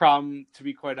that's the problem, to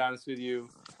be quite honest with you,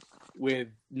 with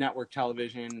network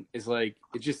television is like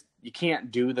you can't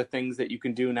do the things that you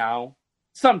can do now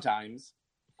sometimes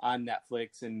on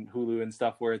Netflix and Hulu and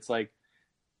stuff where it's like,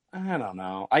 I don't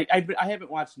know. I haven't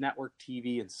watched network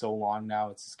TV in so long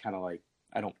now. It's just kind of like,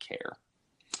 I don't care.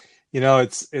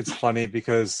 It's funny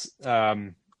because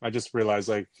I just realized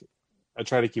like I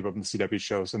try to keep up in the CW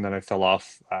shows and then I fell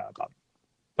off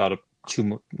about a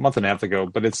month and a half ago.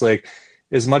 But it's like,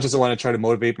 as much as I want to try to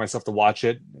motivate myself to watch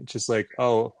it, it's just like,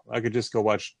 oh, I could just go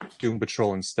watch Doom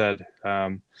Patrol instead.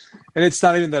 And it's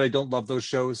not even that I don't love those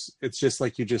shows. It's just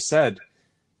like you just said,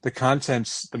 the content,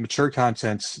 the mature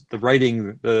content, the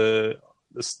writing,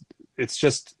 it's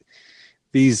just,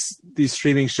 these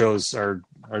streaming shows are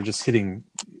just hitting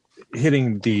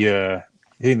the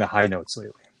high notes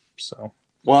lately. So,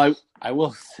 well, I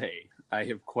will say I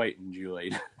have quite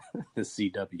enjoyed the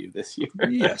CW this year.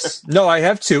 Yes, no, I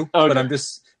have too, Okay. but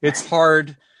it's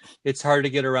hard to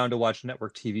get around to watch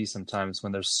network TV sometimes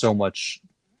when there's so much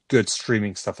good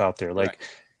streaming stuff out there. Like Right.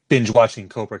 binge watching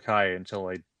Cobra Kai until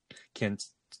I can't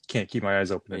keep my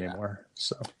eyes open Yeah. anymore.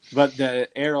 So, But the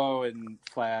Arrow and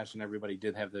Flash and everybody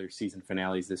did have their season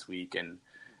finales this week. And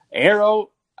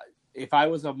Arrow, if I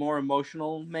was a more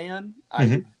emotional man, I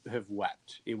would have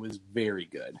wept. It was very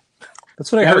good.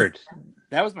 that's what I That was- heard.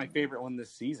 That was my favorite one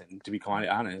this season, to be quite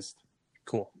honest.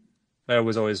 Cool. That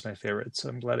was always my favorite, so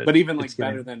I'm glad it. But even it's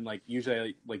better getting- than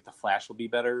usually like the Flash will be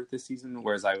better this season,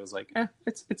 whereas I was like,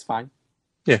 it's fine.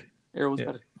 Yeah. Arrow was Yeah.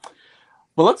 better.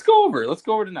 But let's go over to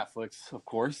Netflix, of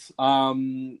course.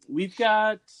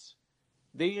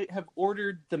 They have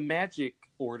ordered the Magic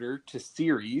Order to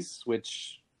series,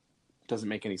 which doesn't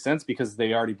make any sense because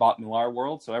they already bought Millar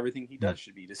World, so everything he does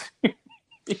should be to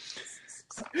series.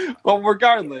 But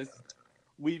regardless,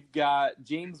 we've got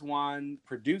James Wan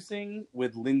producing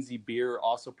with Lindsay Beer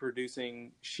also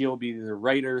producing. She'll be the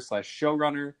writer /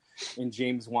 showrunner, and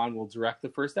James Wan will direct the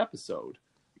first episode.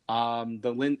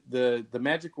 The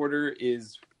Magic Order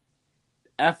is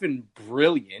effing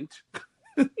brilliant.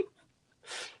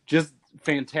 Just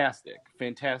fantastic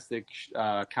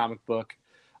comic book.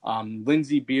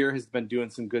 Lindsay Beer has been doing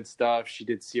some good stuff. She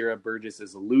did Sierra Burgess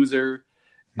as a loser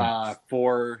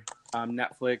for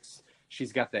Netflix.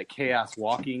 She's got that Chaos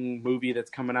Walking movie that's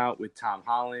coming out with Tom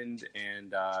Holland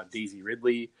and Daisy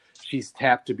Ridley. She's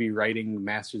tapped to be writing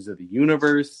Masters of the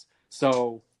Universe.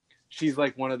 So she's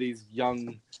like one of these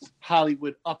young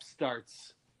Hollywood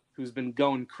upstarts who's been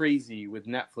going crazy with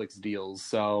Netflix deals.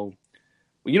 So,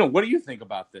 what do you think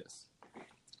about this?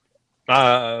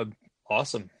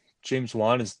 Awesome. James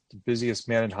Wan is the busiest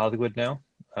man in Hollywood now.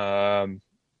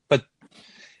 But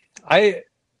I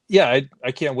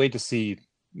can't wait to see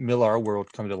Millar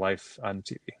World come to life on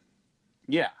TV.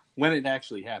 Yeah, when it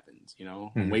actually happens,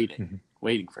 I'm waiting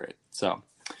for it. So,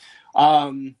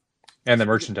 and the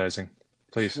merchandising,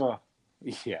 please.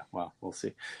 Yeah, well, we'll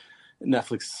see.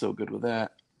 Netflix is so good with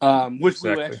that, which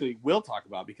Exactly. we will talk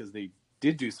about because they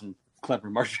did do some clever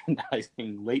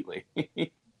merchandising lately.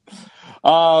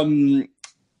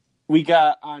 We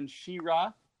got on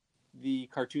She-Ra, the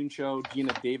cartoon show,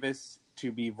 Gina Davis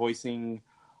to be voicing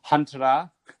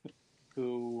Huntara,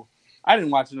 who I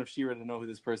didn't watch enough She-Ra to know who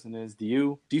this person is. Do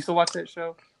you? Do you still watch that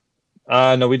show?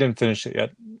 No, we didn't finish it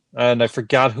yet, and I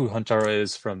forgot who Huntara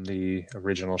is from the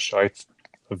original show.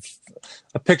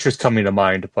 A picture's coming to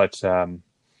mind, but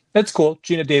that's cool.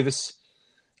 Gina Davis.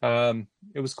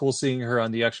 It was cool seeing her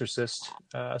on The Exorcist.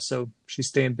 So she's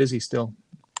staying busy still.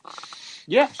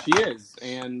 Yeah, she is.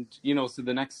 And, so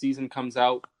the next season comes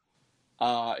out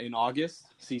in August,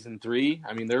 season 3.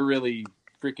 I mean, they're really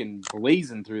freaking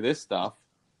blazing through this stuff.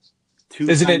 Two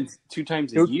times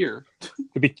a year.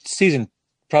 It'd be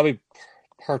it'd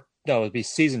be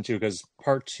season 2 because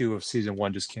part 2 of season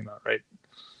 1 just came out, right?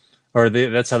 Or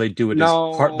that's how they do it.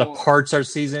 No. The parts are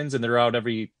seasons and they're out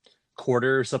every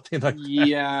quarter or something like that.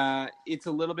 Yeah, it's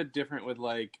a little bit different with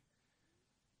like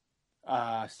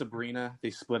Sabrina.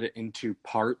 They split it into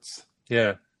parts.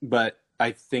 Yeah. But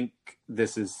I think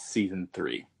this is season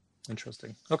 3.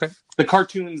 Interesting. Okay. The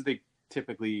cartoons, they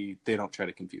don't try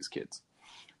to confuse kids.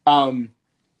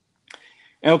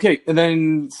 Okay, and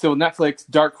then so Netflix,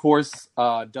 Dark Horse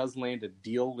does land a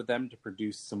deal with them to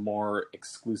produce some more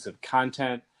exclusive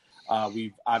content.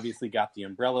 We've obviously got the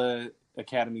Umbrella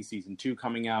Academy season 2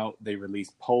 coming out. They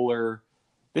released Polar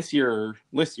this year,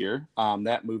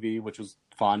 that movie, which was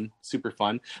fun, super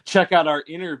fun. Check out our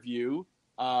interview,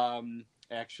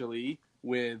 actually,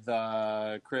 with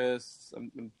Chris.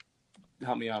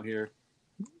 Help me out here.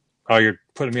 Oh, you're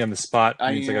putting me on the spot.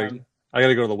 I got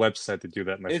to go to the website to do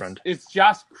that, my friend. It's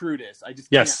Josh Crudis. I just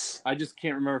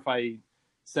can't remember if I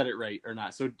said it right or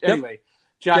not. So anyway,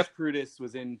 Josh Crudis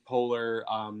was in Polar.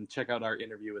 Check out our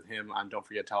interview with him on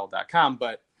don'tforgettowel.com.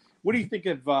 But what do you think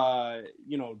of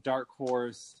Dark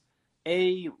Horse?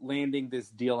 A, landing this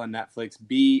deal on Netflix.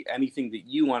 B, anything that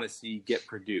you want to see get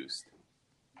produced?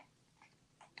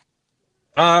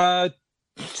 To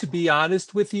be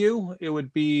honest with you, it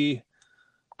would be.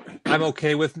 I'm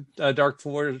okay with Dark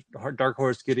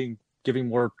Horse giving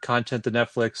more content to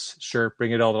Netflix. Sure,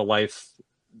 bring it all to life.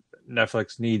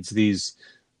 Netflix needs these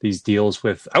deals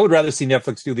with. I would rather see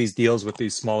Netflix do these deals with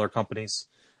these smaller companies.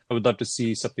 I would love to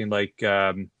see something like,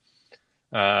 even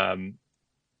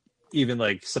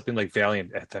like something like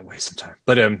Valiant at that way sometime.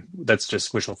 But that's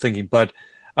just wishful thinking. But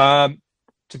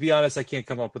to be honest, I can't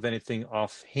come up with anything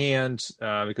offhand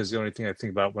because the only thing I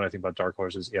think about when I think about Dark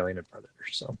Horse is Alien and Predator.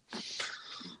 So,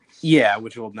 yeah,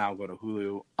 which will now go to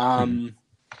Hulu.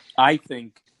 I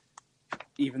think,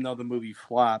 even though the movie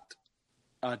flopped,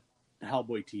 a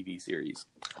Hellboy TV series.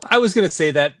 I was going to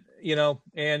say that,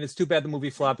 and it's too bad the movie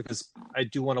flopped because I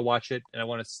do want to watch it and I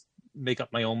want to make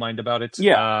up my own mind about it.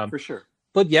 Yeah, for sure.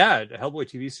 But yeah, a Hellboy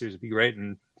TV series would be great,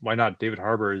 and why not? David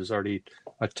Harbour is already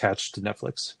attached to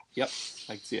Netflix. Yep,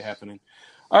 I can see it happening.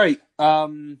 All right,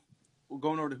 going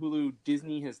over to Hulu.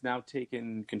 Disney has now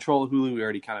taken control of Hulu. We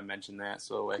already kind of mentioned that,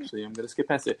 so actually I'm going to skip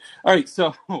past it. All right,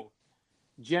 so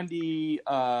Genndy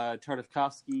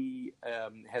Tartakovsky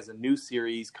has a new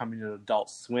series coming to Adult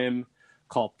Swim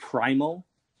called Primal.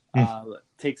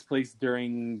 Takes place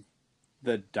during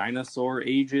the dinosaur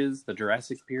ages, the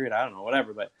Jurassic period, I don't know,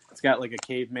 whatever, but it's got like a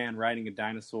caveman riding a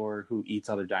dinosaur who eats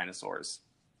other dinosaurs.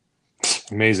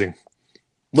 Amazing.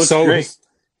 Looks great.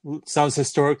 Sounds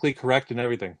historically correct and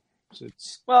everything.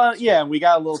 Well, yeah, we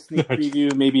got a little sneak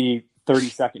preview, maybe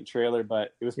 30-second trailer,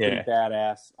 but it was pretty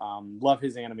badass. Love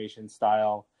his animation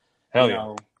style. Hell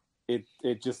yeah.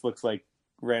 It just looks like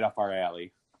right up our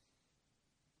alley.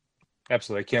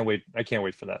 Absolutely. I can't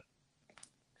wait for that.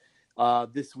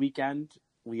 This weekend,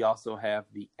 we also have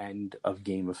the end of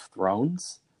Game of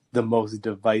Thrones, the most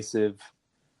divisive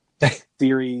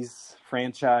series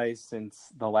franchise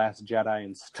since The Last Jedi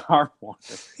and Star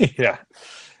Wars. Yeah.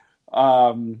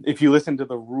 If you listen to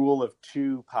the Rule of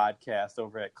Two podcast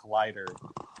over at Collider,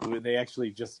 they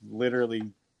actually just literally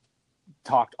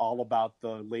talked all about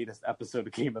the latest episode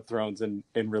of Game of Thrones and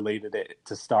related it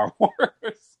to Star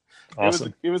Wars.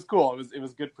 Awesome. It was cool. It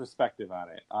was good perspective on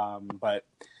it. But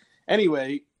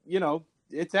anyway,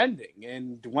 it's ending,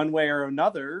 and one way or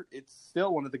another, it's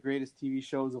still one of the greatest TV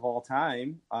shows of all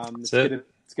time. It's gonna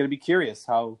be curious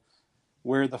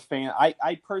where the fan.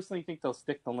 I personally think they'll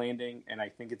stick the landing, and I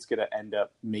think it's gonna end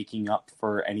up making up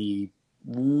for any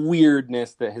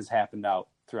weirdness that has happened out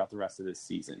throughout the rest of this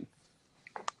season.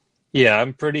 Yeah,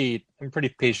 I'm pretty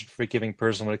patient, forgiving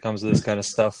person when it comes to this kind of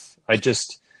stuff. I'm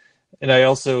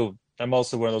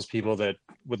also one of those people that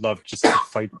would love just to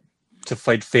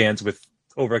fight fans with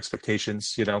over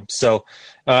expectations, So,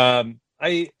 you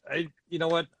know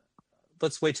what?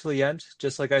 Let's wait till the end.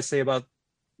 Just like I say about,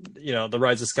 the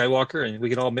Rise of Skywalker, and we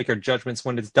can all make our judgments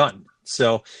when it's done.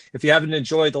 So if you haven't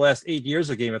enjoyed the last 8 years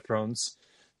of Game of Thrones,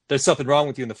 there's something wrong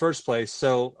with you in the first place.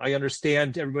 So I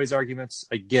understand everybody's arguments.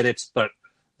 I get it, but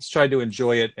let's try to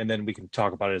enjoy it, and then we can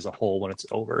talk about it as a whole when it's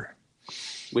over.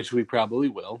 Which we probably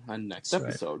will on next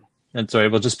episode. Right. That's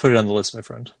right. We'll just put it on the list, my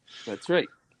friend. That's right.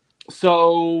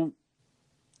 So,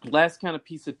 last kind of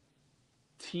piece of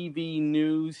TV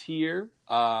news here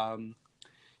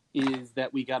is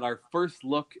that we got our first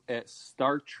look at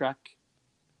Star Trek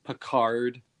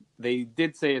Picard. They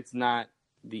did say it's not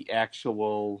the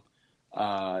actual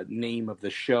name of the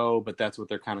show, but that's what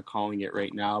they're kind of calling it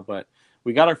right now. But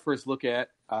we got our first look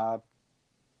at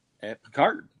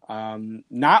Picard,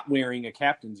 not wearing a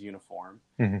captain's uniform.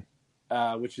 Mm-hmm.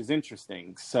 Which is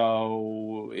interesting.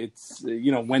 So it's,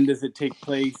 when does it take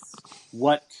place?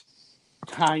 What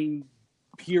time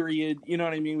period? You know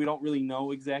what I mean? We don't really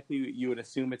know exactly. You would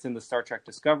assume it's in the Star Trek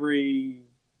Discovery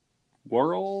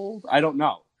world. I don't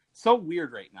know. So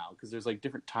weird right now because there's like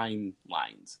different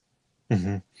timelines.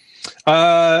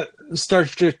 Mm-hmm. Star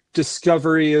Trek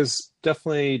Discovery is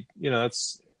definitely, I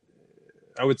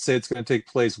would say it's going to take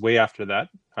place way after that.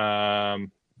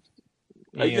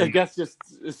 I guess just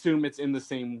assume it's in the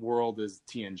same world as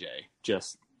TNJ,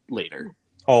 just later.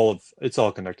 It's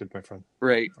all connected, my friend.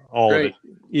 Right. All of it.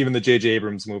 Even the J.J.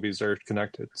 Abrams movies are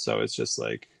connected. So it's just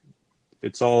like,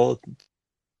 it's all.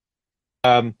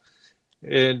 And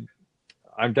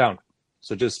I'm down.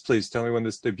 So just please tell me when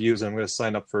this debuts, and I'm going to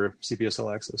sign up for CBS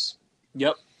All Access.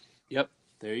 Yep.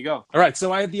 There you go. All right.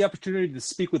 So I had the opportunity to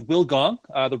speak with Will Gong,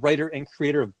 the writer and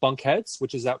creator of Bunkheads,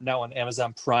 which is out now on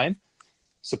Amazon Prime.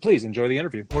 So please enjoy the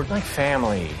interview. We're like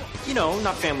family.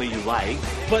 Not family you like,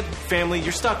 but family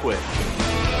you're stuck with.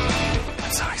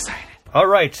 I'm so excited. All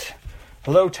right.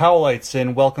 Hello, Towelites,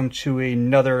 and welcome to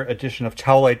another edition of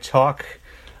Towelite Talk.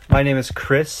 My name is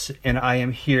Chris, and I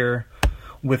am here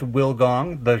with Will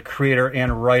Gong, the creator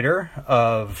and writer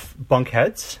of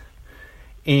Bunkheads.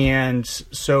 And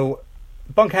so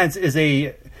Bunkheads is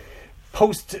a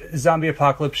post-zombie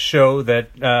apocalypse show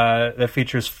that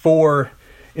features 4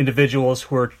 individuals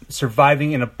who are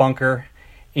surviving in a bunker,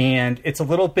 and it's a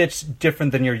little bit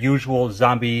different than your usual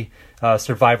zombie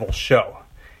survival show.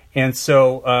 And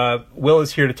so Will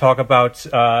is here to talk about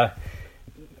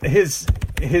his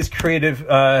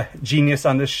creative genius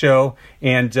on this show,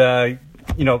 and the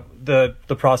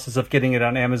process of getting it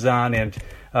on Amazon, and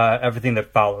everything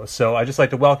that follows. So I'd just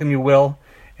like to welcome you, Will.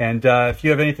 And if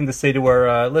you have anything to say to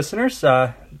our listeners,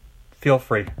 feel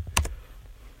free.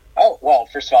 Oh, well,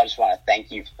 first of all, I just want to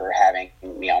thank you for having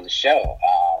me on the show.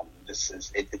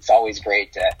 It's always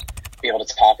great to be able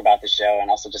to talk about the show and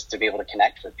also just to be able to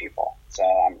connect with people. So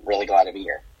I'm really glad to be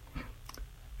here.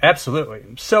 Absolutely.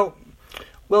 So,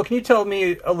 Will, can you tell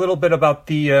me a little bit about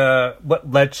the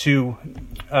what led to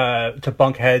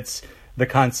Bunkheads, the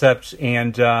concept,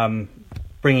 and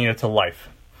bringing it to life?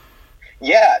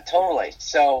 Yeah, totally.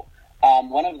 So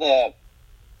one of the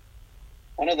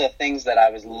things that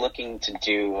I was looking to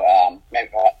do maybe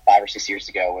about 5 or 6 years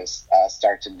ago was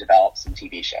start to develop some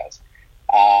TV shows,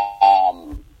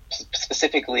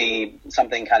 specifically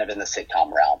something kind of in the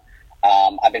sitcom realm.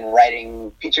 I've been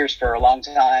writing features for a long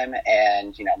time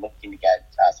and, looking to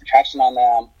get some traction on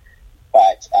them,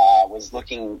 but was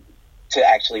looking to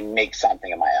actually make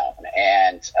something of my own.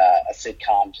 And a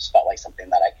sitcom just felt like something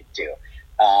that I could do.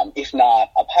 If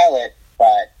not a pilot,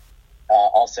 but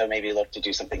also maybe look to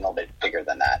do something a little bit bigger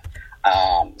than that.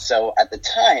 So at the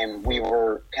time, we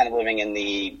were kind of living in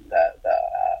the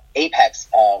apex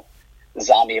of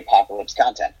zombie apocalypse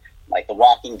content. Like The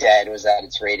Walking Dead was at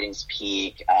its ratings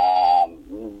peak.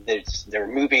 There were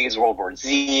movies, World War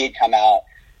Z had come out,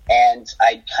 and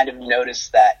I kind of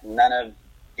noticed that none of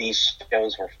these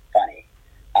shows were funny.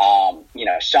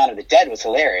 Shaun of the Dead was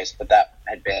hilarious, but that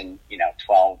had been,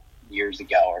 12 years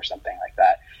ago or something like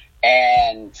that.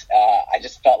 And I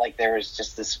just felt like there was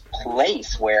just this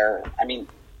place where,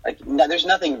 there's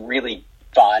nothing really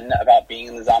fun about being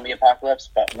in the zombie apocalypse,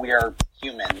 but we are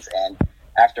humans, and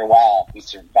after a while we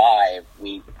survive.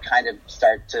 We kind of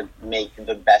start to make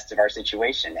the best of our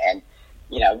situation, and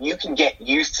you can get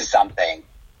used to something.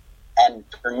 And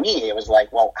for me, it was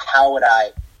like, well, how would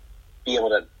I be able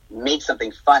to make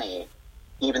something funny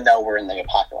even though we're in the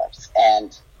apocalypse?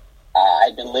 And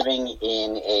I'd been living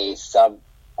in a subunit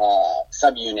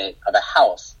of a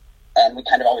house, and we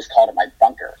kind of always called it my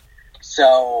bunker.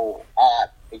 So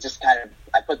it just kind of,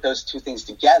 I put those two things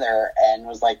together and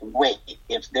was like, wait,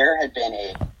 if there had been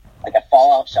a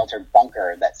fallout shelter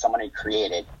bunker that someone had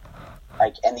created,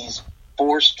 and these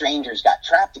 4 strangers got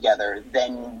trapped together,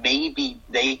 then maybe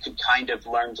they could kind of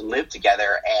learn to live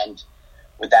together. And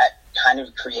would that kind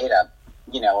of create a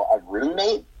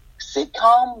roommate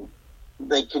sitcom?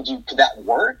 Could that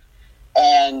work?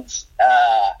 And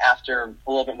after a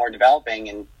little bit more developing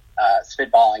and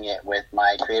spitballing it with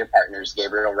my creative partners,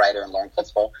 Gabriel Ryder and Lauren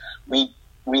Klitzfel, we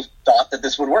thought that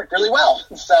this would work really well.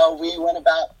 So we went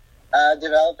about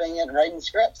developing it and writing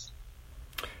scripts.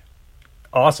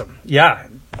 Awesome. Yeah.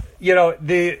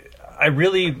 Going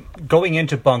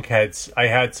into Bunkheads, I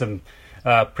had some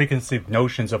preconceived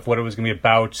notions of what it was going to be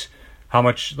about, how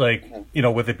much,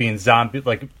 with it being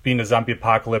being a zombie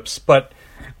apocalypse. But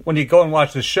when you go and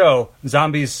watch the show,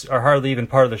 zombies are hardly even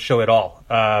part of the show at all.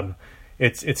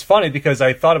 It's funny because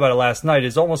I thought about it last night.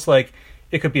 It's almost like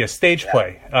it could be a stage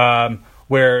play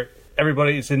where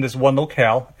everybody's in this one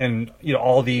locale, and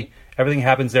everything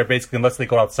happens there basically, unless they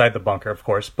go outside the bunker, of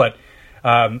course. But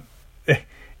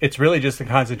it's really just a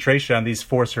concentration on these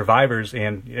 4 survivors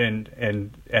and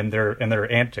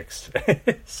their antics.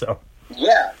 So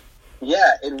yeah,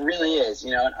 it really is.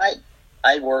 And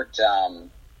I worked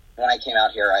when I came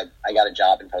out here. I got a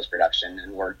job in post-production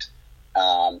and worked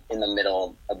in the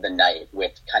middle of the night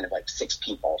with kind of 6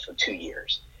 people for 2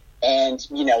 years. And,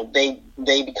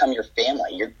 they become your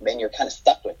family. You're kind of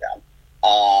stuck with them.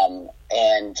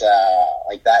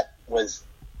 That was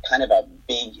kind of a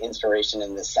big inspiration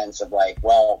in the sense of I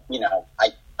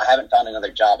haven't found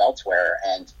another job elsewhere.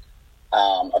 And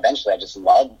eventually I just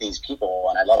love these people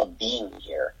and I love being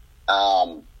here.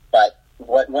 But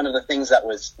one of the things that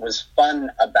was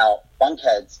fun about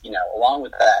Bunkheads, along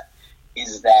with that,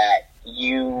 is that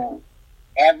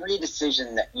every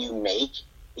decision that you make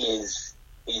is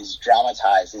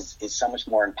dramatized, is so much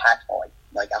more impactful,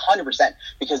 like 100%.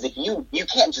 Because if you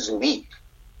can't just leave,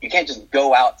 you can't just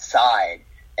go outside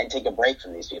and take a break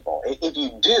from these people. If you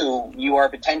do, you are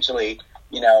potentially,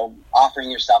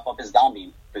 offering yourself up as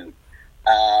zombie food.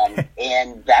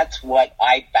 And that's what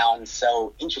I found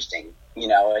so interesting,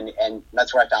 and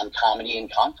that's where I found comedy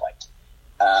and conflict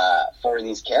for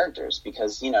these characters,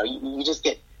 because, you just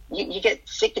get, you get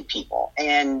sick of people,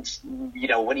 and,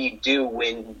 what do you do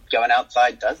when going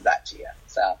outside does that to you?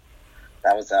 So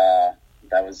that was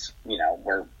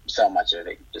where so much of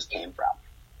it just came from.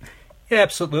 Yeah,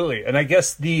 absolutely. And I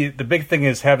guess the big thing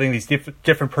is having these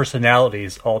different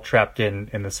personalities all trapped in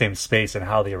the same space and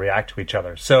how they react to each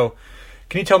other. So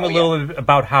can you tell me a little bit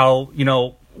about how,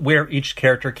 where each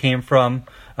character came from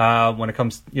when it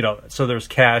comes, so there's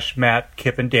Cash, Matt,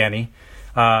 Kip, and Danny.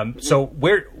 So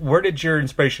where did your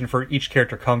inspiration for each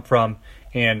character come from?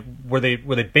 And were they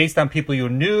based on people you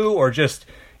knew, or just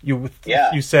you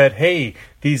said, hey,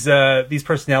 these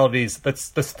personalities,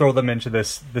 let's throw them into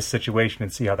this situation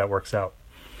and see how that works out?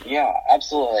 Yeah,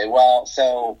 absolutely. Well,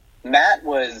 so Matt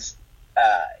was,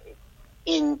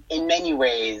 in many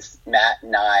ways, Matt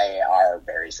and I are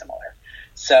very similar.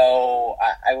 So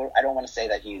I don't want to say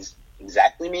that he's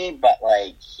exactly me, but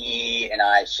like he and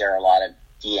I share a lot of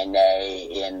DNA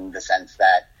in the sense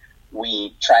that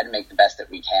we try to make the best that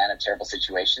we can of terrible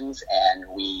situations, and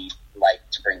we like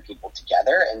to bring people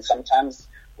together. And sometimes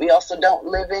we also don't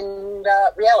live in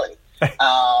reality,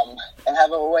 and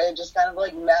have a way of just kind of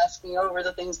like masking over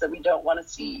the things that we don't want to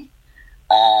see.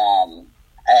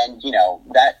 And you know,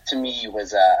 that to me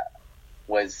was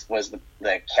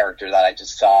the character that I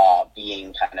just saw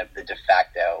being kind of the de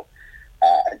facto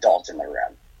adult in the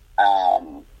room.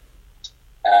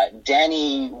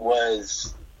 Danny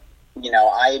was, you know,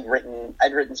 I'd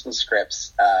written some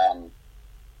scripts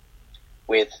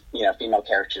with, you know, female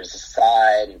characters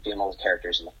aside and female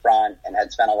characters in the front, and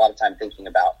had spent a lot of time thinking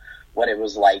about what it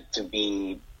was like to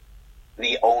be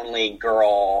the only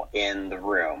girl in the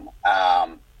room,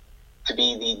 to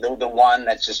be the one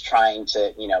that's just trying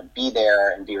to, you know, be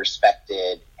there and be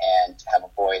respected and have a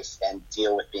voice and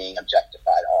deal with being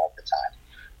objectified all the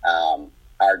time.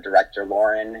 Our director,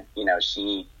 Lauren, you know,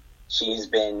 she's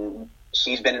been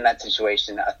in that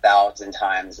situation 1,000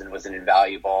 times and was an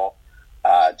invaluable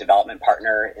development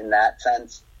partner in that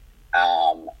sense.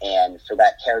 And for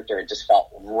that character, it just felt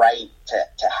right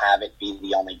to have it be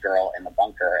the only girl in the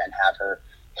bunker and have her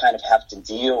kind of have to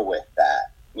deal with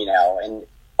that, you know. And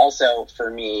also for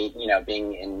me, you know,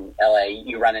 being in LA,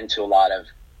 you run into a lot of,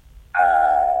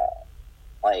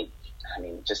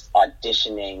 just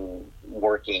auditioning,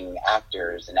 working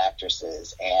actors and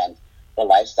actresses, and the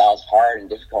lifestyle's hard and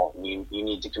difficult, and you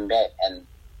need to commit. And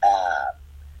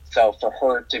so for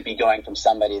her to be going from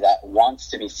somebody that wants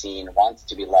to be seen, wants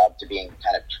to be loved, to being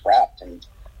kind of trapped and,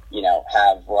 you know,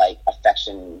 have like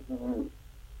affection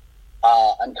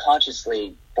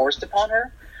unconsciously forced upon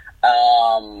her,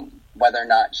 whether or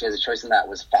not she has a choice in that,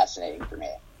 was fascinating for me.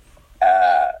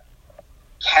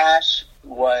 Cash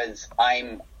was,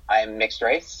 I'm mixed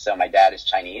race, so my dad is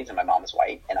Chinese and my mom is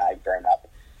white, and I've grown up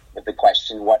with the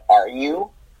question, what are you?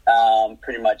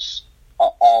 Pretty much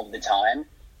all the time.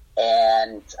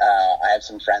 And I have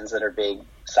some friends that are big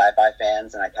sci-fi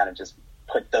fans, and I kind of just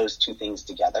put those two things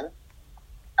together.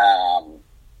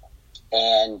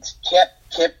 And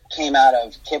Kip came out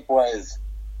of,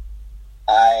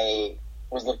 I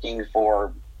was looking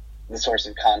for the source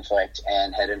of conflict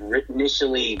and had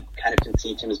initially kind of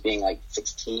conceived him as being like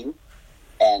 16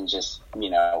 and just, you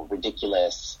know,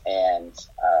 ridiculous and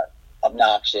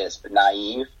obnoxious but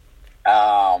naive.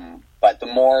 But the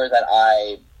more that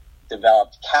I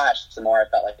developed Cash, the more I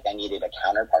felt like I needed a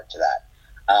counterpart to that.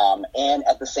 And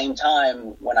at the same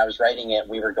time, when I was writing it,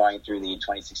 we were going through the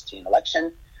 2016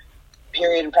 election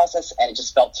period and process, and it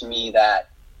just felt to me that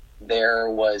there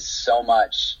was so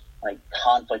much like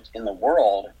conflict in the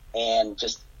world and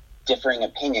just differing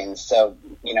opinions. So,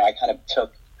 you know, I kind of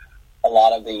took a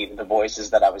lot of the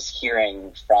voices that I was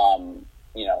hearing from,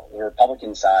 you know, the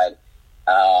Republican side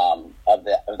of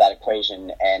that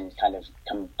equation and kind of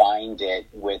combined it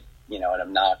with, you know, an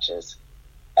obnoxious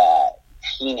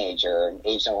teenager and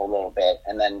aged him a little bit.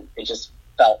 And then it just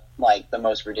felt like the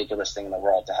most ridiculous thing in the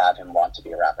world to have him want to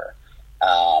be a rapper.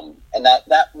 And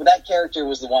that character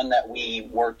was the one that we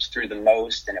worked through the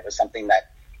most, and it was something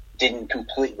that didn't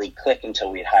completely click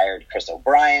until we'd hired Chris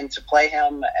O'Brien to play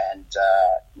him, and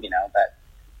you know,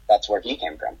 that's where he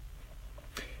came from.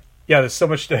 Yeah, there's so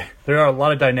much. There are a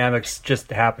lot of dynamics just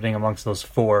happening amongst those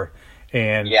four,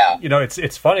 and you know,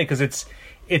 it's funny because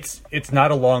it's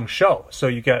not a long show, so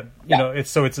you got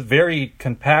it's very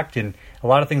compact, and a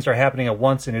lot of things are happening at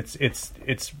once, and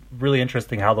it's really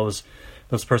interesting how those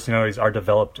personalities are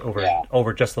developed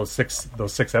over just those six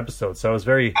episodes. So I was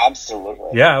very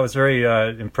I was very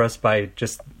impressed by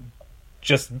just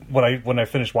when I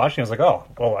finished watching. I was like, oh,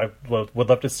 well, I would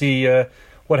love to see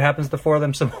what happens to the four of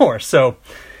them some more. So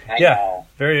I know.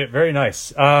 Very, very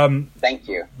nice. Thank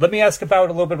you. Let me ask a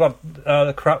little bit about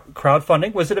the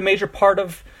crowdfunding. Was it a major part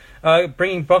of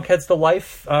bringing Bunkheads to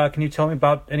life? Can you tell me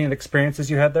about any of the experiences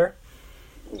you had there?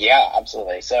 Yeah,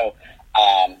 absolutely. So,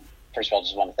 first of all,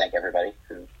 just want to thank everybody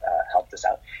who helped us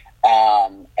out.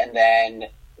 And then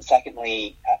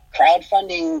secondly,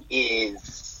 crowdfunding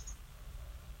is,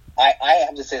 I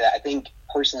have to say that I think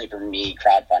personally for me,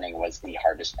 crowdfunding was the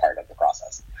hardest part of the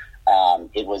process.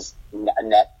 It was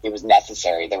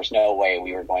necessary. There was no way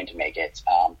we were going to make it.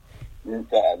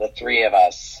 the three of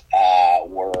us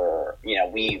were,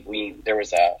 we there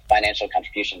was a financial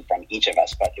contribution from each of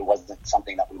us, but it wasn't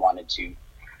something that we wanted to.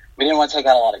 We didn't want to take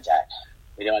out a lot of debt.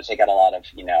 We didn't want to take out a lot of,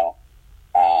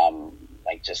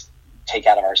 just take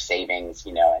out of our savings,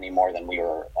 any more than we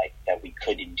were that we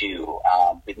could do.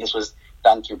 But this was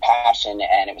done through passion,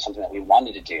 and it was something that we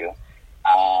wanted to do.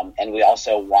 And we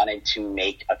also wanted to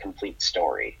make a complete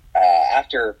story.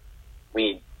 After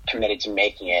we committed to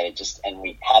making it, and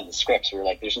we had the scripts, we were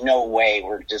like, there's no way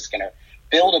we're just going to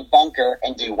build a bunker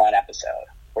and do one episode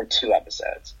or two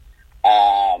episodes.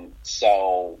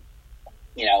 So,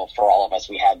 for all of us,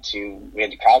 we had to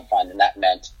crowdfund, and that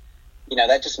meant,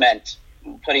 that just meant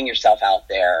putting yourself out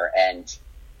there and,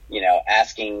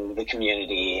 asking the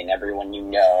community and everyone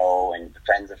and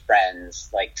friends of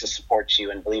friends, to support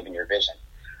you and believe in your vision.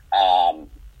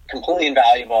 Completely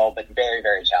invaluable, but very,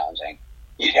 very challenging,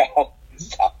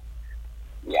 So,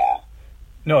 yeah.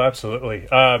 No, absolutely.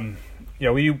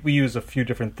 We use a few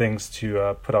different things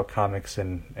to put out comics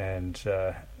and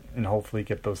hopefully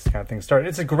get those kind of things started.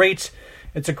 It's a great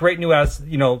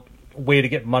new way to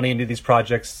get money into these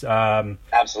projects.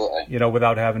 Absolutely.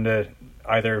 Without having to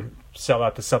either sell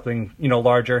out to something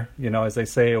larger, as they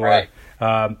say, or right.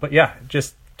 But yeah,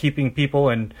 just keeping people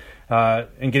and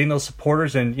getting those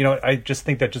supporters, and I just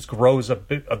think that just grows a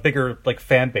bigger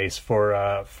fan base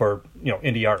for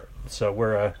indie art. So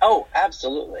we're oh,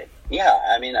 absolutely, yeah.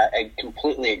 I mean, I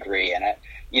completely agree, and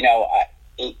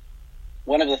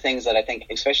one of the things that I think,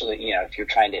 especially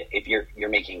if you're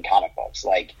making comic books,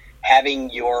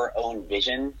 having your own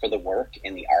vision for the work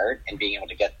in the art and being able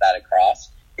to get that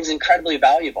across is incredibly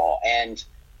valuable. And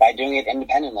by doing it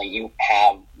independently, you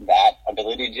have that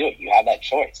ability to do it. You have that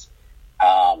choice.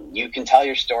 You can tell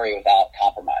your story without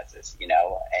compromises,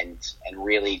 and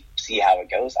really see how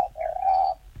it goes out there.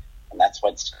 And that's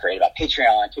what's great about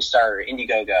Patreon, Kickstarter,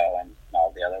 Indiegogo, and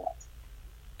all the other ones.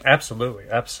 Absolutely.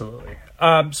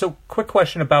 So quick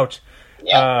question about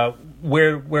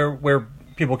where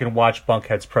people can watch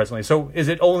Bunkheads presently. So is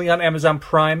it only on Amazon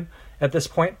Prime at this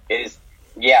point? It is,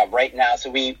 yeah, right now. So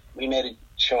we made a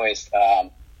choice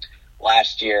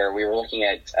last year. We were looking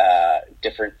at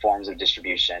different forms of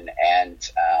distribution, and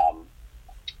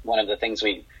one of the things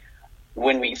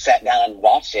when we sat down and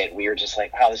watched it, we were just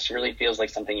like, wow, this really feels like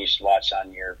something you should watch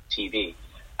on your TV.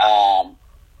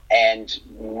 And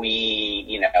we,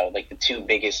 the two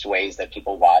biggest ways that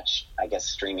people watch, I guess,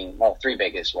 streaming, three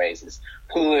biggest ways is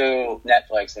Hulu,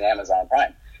 Netflix, and Amazon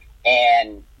Prime.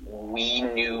 And we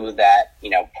knew that,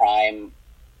 Prime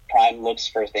looks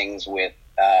for things with,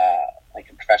 a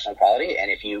professional quality.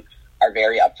 And if you are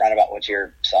very upfront about what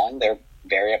you're selling, they're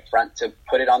very upfront to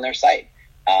put it on their site.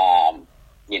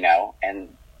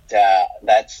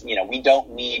 That's, you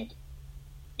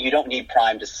don't need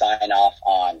Prime to sign off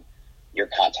on your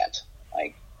content,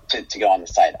 to go on the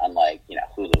site, unlike,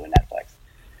 Hulu and Netflix.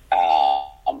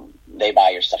 They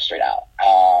buy your stuff straight out.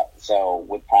 So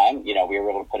with Prime, we were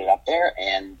able to put it up there,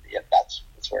 and that's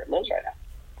where it lives right now.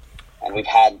 And we've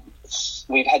had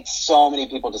so many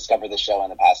people discover the show in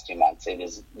the past 2 months. It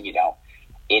is,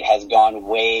 it has gone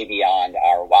way beyond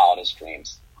our wildest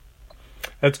dreams.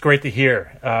 That's great to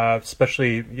hear,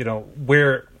 especially,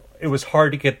 where it was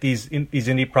hard to get these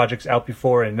indie projects out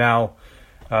before, and now,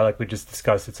 like we just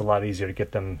discussed, it's a lot easier to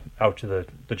get them out to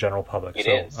the general public. It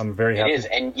is. I'm very happy. It is,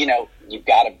 and you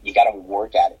gotta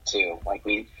work at it too.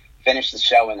 We finished the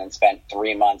show and then spent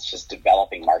 3 months just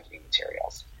developing marketing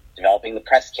materials, developing the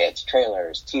press kits,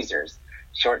 trailers, teasers,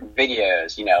 short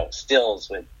videos, stills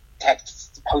with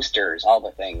texts, posters, all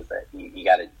the things that you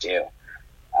got to do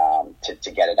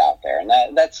to get it out there.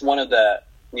 And that's one of the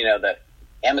the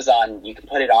Amazon, you can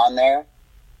put it on there,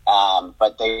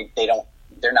 but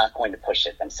they're not going to push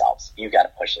it themselves. You've got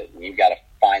to push it. You've got to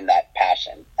find that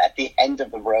passion at the end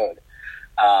of the road,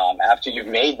 after you've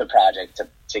made the project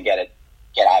to get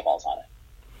eyeballs on it.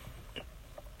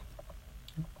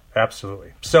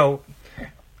 Absolutely. So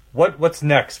what's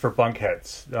next for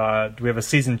Bunkheads? Do we have a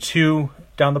season 2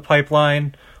 down the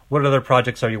pipeline? What other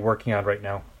projects are you working on right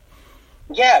now?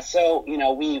 Yeah. So,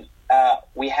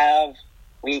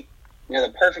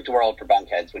 the perfect world for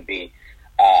Bunkheads would be,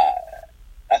 a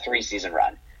 3-season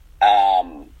run.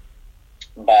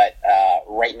 But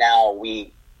right now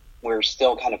we're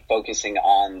still kind of focusing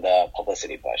on the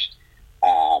publicity push,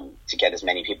 to get as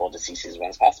many people to see season 1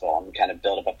 as possible and kind of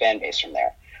build up a fan base from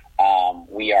there.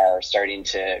 We are starting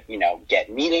to, get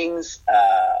meetings,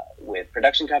 with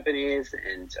production companies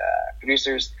and,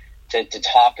 producers to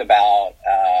talk about,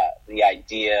 the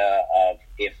idea of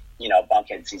if,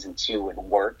 Bunkhead season 2 would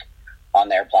work on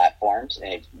their platforms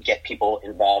and get people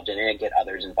involved in it, get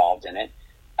others involved in it.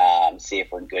 see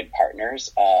if we're good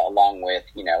partners, along with,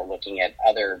 looking at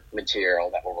other material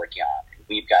that we're working on.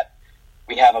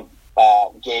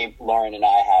 Gabe, Lauren, and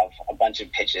I have a bunch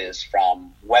of pitches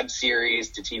from web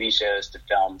series to TV shows to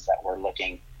films that we're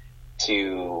looking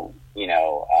to,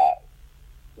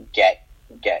 get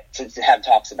to have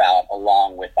talks about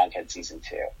along with Bunkhead Season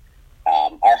 2.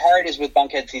 Our heart is with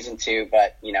Bunkhead Season 2,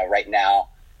 but, right now,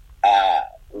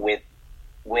 with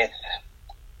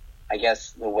I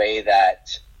guess the way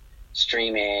that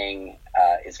streaming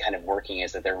is kind of working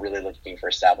is that they're really looking for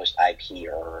established IP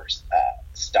or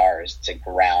stars to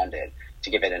ground it, to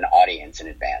give it an audience in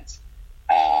advance.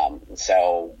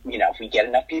 So, if we get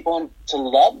enough people to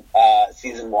love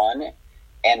Season 1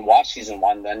 and watch Season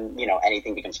 1, then,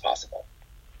 anything becomes possible.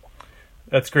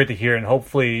 That's great to hear, and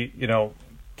hopefully,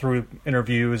 through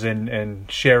interviews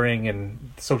and sharing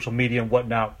and social media and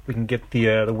whatnot, we can get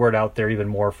the word out there even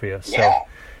more for you. So,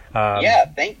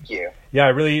 thank you. Yeah, I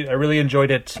really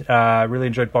enjoyed it. I really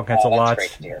enjoyed Bunkheads a lot.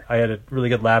 Great to hear. I had a really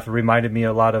good laugh. It reminded me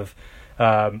a lot of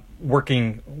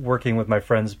working with my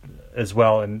friends as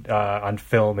well, and on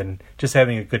film, and just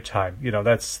having a good time.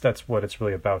 That's what it's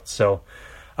really about. So,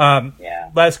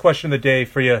 last question of the day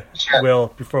for you, Sure. Will,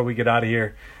 before we get out of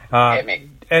here. Hit me.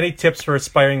 Any tips for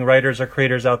aspiring writers or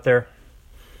creators out there?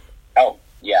 Oh,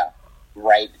 yeah.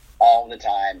 Write all the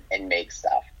time and make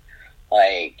stuff.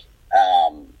 Like,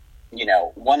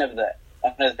 one of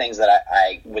the things that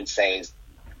I would say is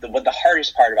what the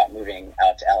hardest part about moving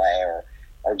out to LA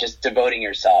or just devoting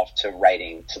yourself to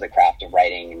writing, to the craft of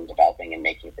writing and developing and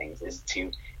making things, is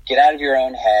to get out of your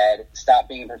own head, stop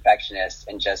being a perfectionist,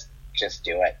 and just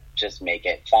do it. Just make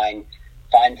it. Find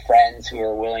friends who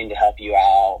are willing to help you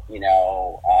out,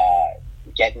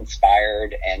 get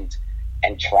inspired and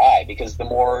try, because the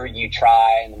more you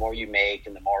try and the more you make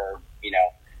and the more,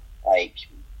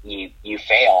 you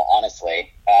fail,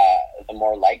 honestly, the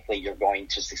more likely you're going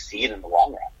to succeed in the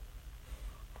long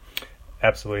run.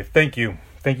 Absolutely. Thank you.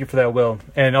 Thank you for that, Will.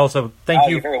 And also, thank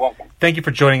you. You're very welcome. Thank you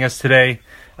for joining us today.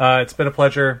 It's been a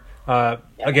pleasure.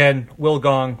 Again, Will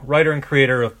Gong, writer and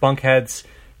creator of Bunkheads.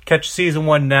 Catch Season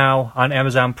 1 now on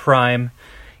Amazon Prime.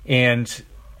 And,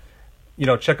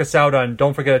 check us out on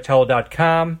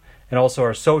don'tforgetatowel.com and also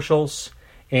our socials.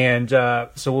 And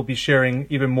so we'll be sharing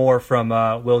even more from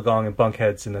Will Gong and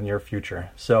Bunkheads in the near future.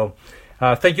 So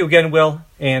thank you again, Will.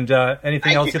 And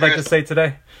anything else you'd like to say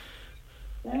today?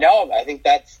 No, I think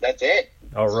that's it.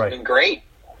 All right. It's been great.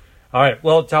 All right.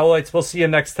 Well, Towelites, we'll see you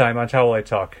next time on Towelite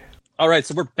Talk. All right,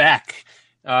 so we're back.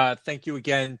 Thank you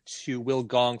again to Will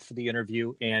Gong for the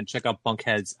interview, and check out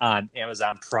Bunkheads on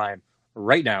Amazon Prime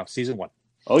right now, Season 1.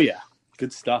 Oh, yeah.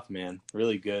 Good stuff, man.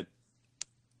 Really good.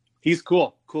 He's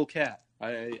cool. Cool cat.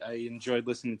 I enjoyed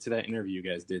listening to that interview you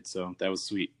guys did, so that was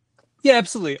sweet. Yeah,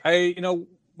 absolutely.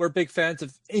 We're big fans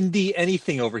of indie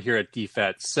anything over here at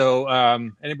DFAT. So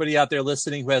anybody out there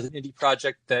listening who has an indie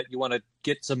project that you want to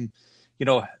get some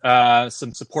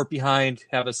support behind,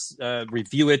 have us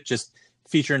review it, just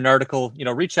feature an article,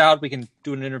 reach out. We can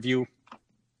do an interview,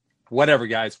 whatever,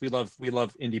 guys. We love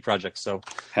indie projects. So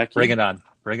Heck yeah.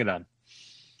 Bring it on.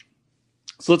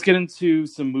 So let's get into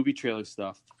some movie trailer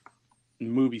stuff,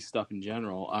 movie stuff in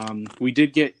general. We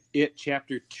did get It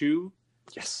Chapter 2.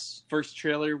 Yes. First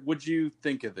trailer. What'd you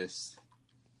think of this?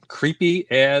 Creepy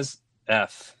as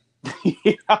F.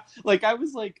 Yeah, I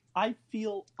was like, I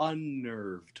feel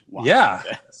unnerved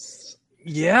watching this.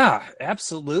 Yeah,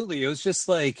 absolutely. It was just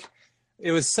like,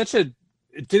 it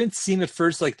didn't seem at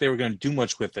first like they were going to do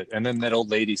much with it. And then that old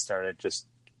lady started just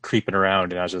creeping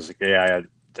around, and I was just like, yeah.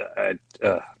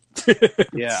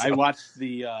 Yeah, I watched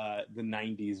the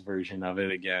 90s version of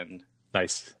it again.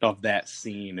 Nice. Of that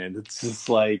scene, and it's just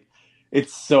like,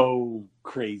 it's so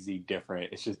crazy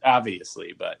different. It's just,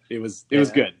 obviously, but it was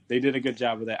good. They did a good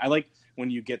job with that. I like when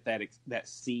you get that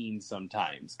scene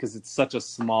sometimes, because it's such a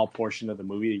small portion of the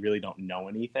movie, you really don't know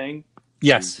anything.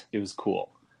 Yes. It was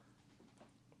cool.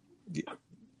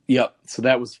 Yep, so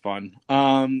that was fun.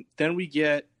 Then we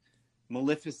get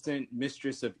Maleficent,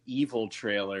 Mistress of Evil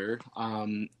trailer.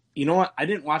 You know what? I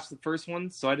didn't watch the first one,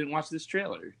 so I didn't watch this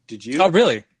trailer. Did you? Oh,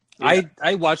 really? Yeah.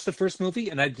 I watched the first movie,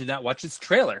 and I did not watch its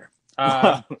trailer.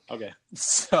 Okay.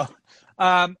 So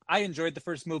I enjoyed the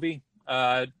first movie.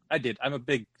 I did. I'm a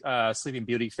big Sleeping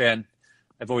Beauty fan.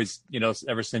 I've always,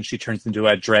 ever since she turns into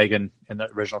a dragon in the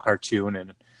original cartoon,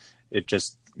 and it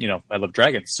just, I love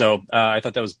dragons. So I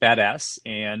thought that was badass,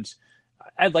 and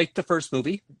I liked the first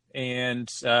movie, and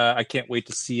I can't wait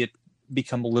to see it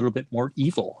become a little bit more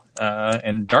evil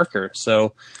and darker.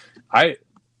 So I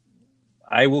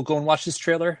will go and watch this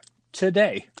trailer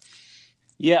today.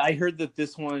 Yeah, I heard that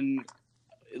this one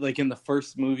like in the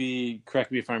first movie,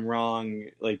 correct me if I'm wrong,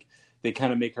 like they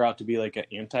kind of make her out to be like an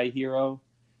anti-hero.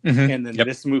 Mm-hmm. And then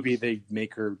this movie, they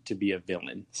make her to be a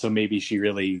villain. So maybe she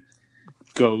really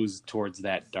goes towards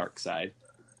that dark side.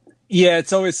 Yeah,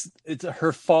 it's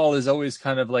her fall is always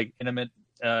kind of like intimate.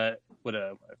 What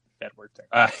a bad word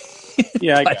there.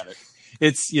 Yeah, I got it.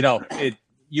 It's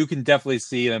you can definitely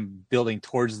see them building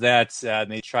towards that,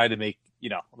 and they try to make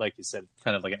like you said,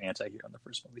 kind of like an anti-hero in the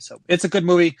first movie. So it's a good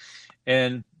movie,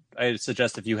 and I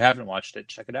suggest if you haven't watched it,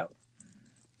 check it out.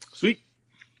 Sweet.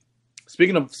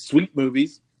 Speaking of sweet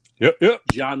movies. Yep.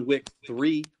 John Wick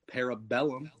 3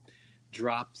 Parabellum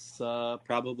drops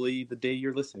probably the day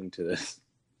you're listening to this.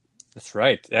 That's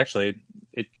right. Actually,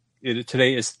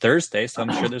 today is Thursday, so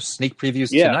I'm sure there's sneak previews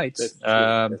tonight.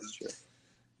 That's true.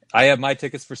 I have my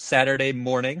tickets for Saturday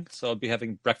morning, so I'll be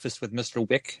having breakfast with Mr.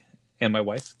 Wick and my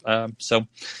wife. So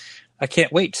I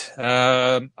can't wait.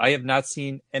 I have not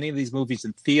seen any of these movies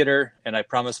in theater, and I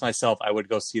promised myself I would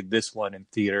go see this one in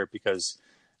theater because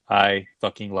I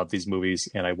fucking love these movies,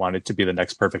 and I want it to be the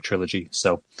next perfect trilogy.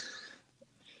 So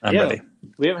I'm ready.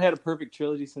 We haven't had a perfect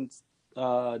trilogy since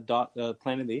Planet of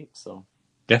the Apes, so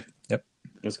yeah, yep,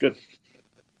 that's good.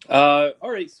 All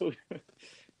right, so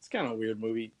it's kind of a weird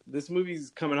movie. This movie's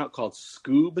coming out called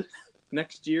Scoob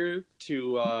next year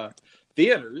to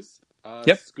theaters.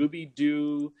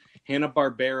 Scooby-Doo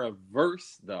Hanna-Barbera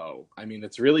verse, though. I mean,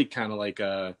 it's really kind of like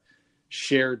a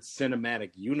shared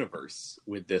cinematic universe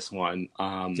with this one.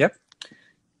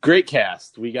 Great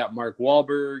cast. We got Mark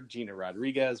Wahlberg, Gina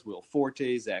Rodriguez, Will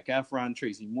Forte, Zac Efron,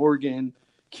 Tracy Morgan,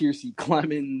 Kiersey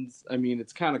Clemens. I mean,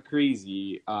 it's kind of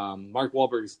crazy. Mark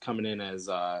Wahlberg's coming in as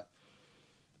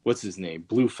what's his name?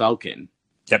 Blue Falcon.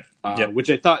 Which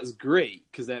I thought is great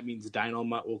because that means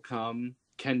Dynomutt will come.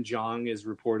 Ken Jeong is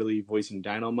reportedly voicing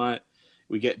Dynomutt.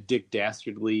 We get Dick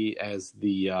Dastardly as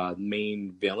the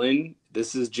main villain.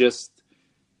 This is just,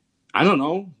 I don't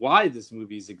know why this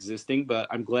movie's existing, but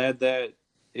I'm glad that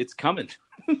it's coming.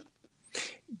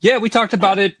 Yeah, we talked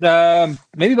about it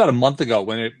maybe about a month ago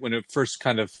when it first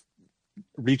kind of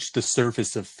reached the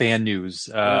surface of fan news,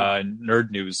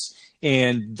 nerd news,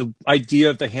 and the idea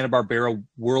of the Hanna-Barbera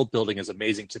world building is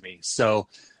amazing to me. So,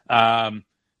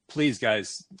 please,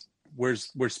 guys,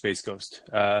 where's Space Ghost?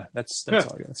 That's all I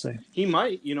gotta say. He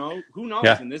might, who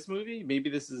knows? In this movie, maybe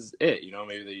this is it.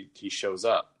 Maybe he shows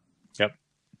up.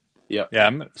 Yeah,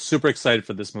 I'm super excited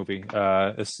for this movie,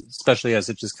 especially as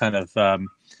it just kind of,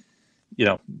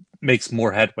 makes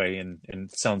more headway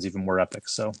and sounds even more epic.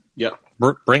 So,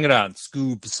 bring it on,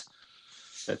 Scoobs.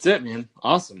 That's it, man.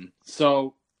 Awesome.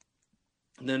 So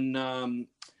then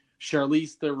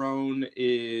Charlize Theron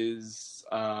is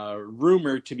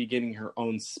rumored to be getting her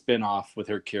own spin-off with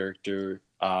her character.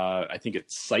 I think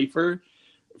it's Cypher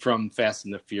from Fast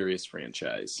and the Furious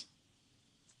franchise.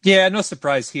 Yeah, no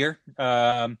surprise here.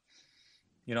 Hobbs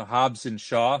and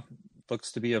Shaw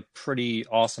looks to be a pretty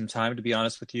awesome time, to be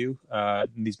honest with you.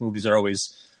 These movies are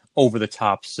always over the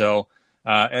top. So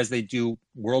as they do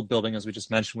world building, as we just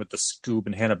mentioned with the Scoob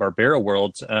and Hanna-Barbera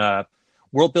world,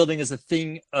 world building is a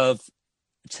thing of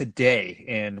today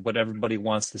and what everybody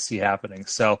wants to see happening.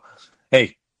 So,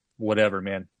 hey, whatever,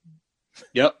 man.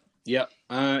 Yep.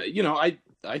 I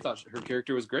thought her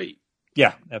character was great.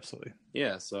 Yeah, absolutely.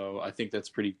 Yeah, so I think that's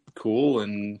pretty cool,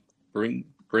 and bring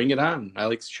it on. I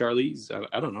like Charlize.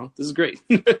 I don't know. This is great.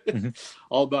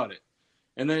 All about it.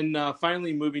 And then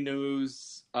finally, movie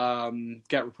news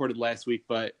got reported last week,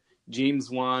 but James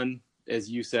Wan, as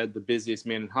you said, the busiest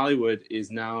man in Hollywood,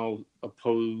 is now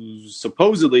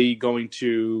supposedly going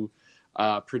to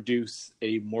produce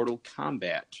a Mortal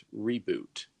Kombat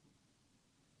reboot.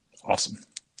 Awesome.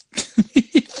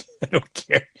 I don't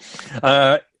care.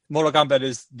 Mortal Kombat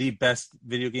is the best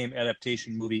video game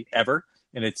adaptation movie ever,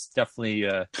 and it's definitely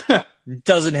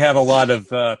doesn't have a lot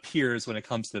of peers when it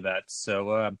comes to that.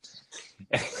 So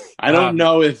I don't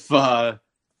know if the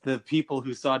people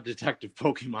who saw Detective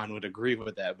Pokemon would agree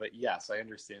with that, but yes, I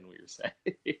understand what you're saying.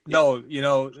 No,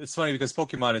 it's funny because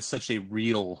Pokemon is such a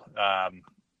real.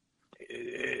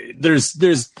 There's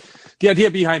the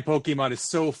idea behind Pokemon is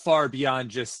so far beyond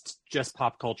just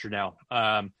pop culture now.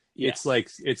 It's like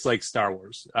Star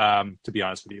Wars, to be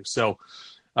honest with you. So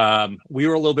we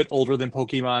were a little bit older than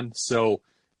Pokemon. So,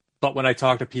 but when I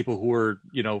talk to people who are,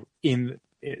 in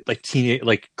like teenage,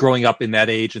 like growing up in that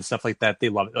age and stuff like that, they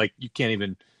love it. Like I can't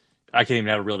even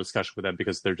have a real discussion with them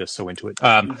because they're just so into it.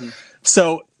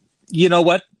 So you know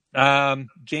what,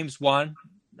 James Wan,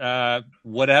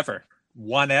 whatever,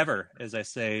 as I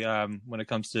say, when it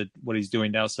comes to what he's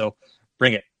doing now. So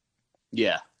bring it.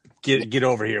 Yeah. Get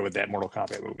over here with that Mortal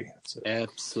Kombat movie.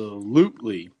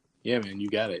 Absolutely. Yeah, man, you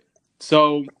got it.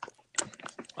 So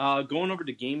Going over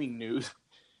to gaming news.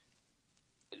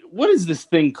 What is this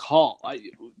thing called?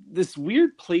 This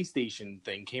weird PlayStation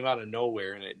thing came out of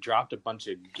nowhere, and it dropped a bunch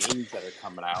of games that are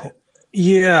coming out.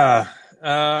 Yeah.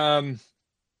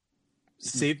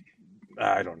 See,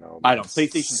 I don't know.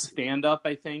 PlayStation Stand Up,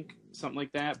 I think, something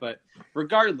like that. But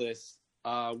regardless,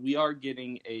 we are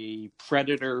getting a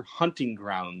Predator Hunting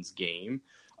Grounds game,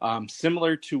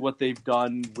 similar to what they've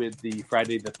done with the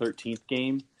Friday the 13th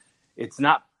game. It's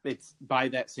by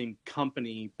that same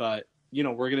company, but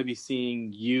we're going to be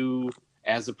seeing you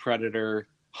as a predator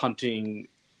hunting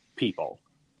people.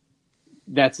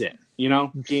 That's it.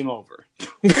 Game over.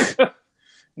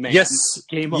 Man, yes.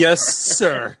 Game over. Yes,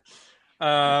 sir.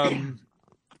 I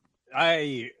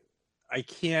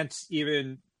can't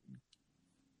even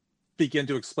begin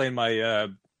to explain my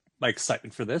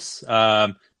excitement for this.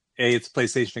 It's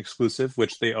PlayStation exclusive,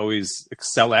 which they always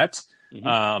excel at.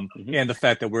 Mm-hmm. And the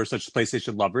fact that we're such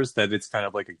PlayStation lovers that it's kind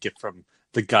of like a gift from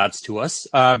the gods to us.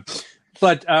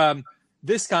 But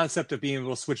this concept of being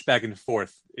able to switch back and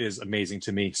forth is amazing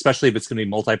to me, especially if it's going to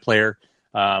be multiplayer,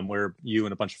 where you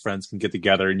and a bunch of friends can get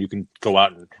together and you can go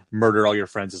out and murder all your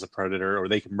friends as a predator, or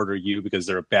they can murder you because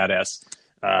they're a badass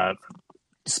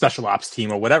special ops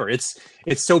team or whatever. It's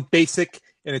so basic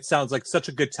and it sounds like such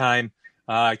a good time.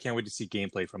 I can't wait to see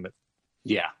gameplay from it.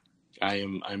 Yeah,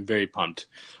 I'm very pumped.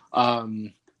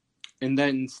 And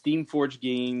then Steamforged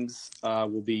Games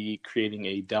will be creating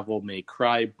a Devil May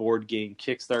Cry board game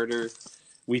Kickstarter.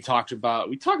 We talk about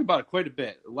it quite a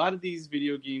bit. A lot of these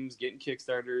video games getting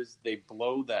Kickstarters, they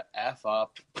blow the F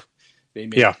up. They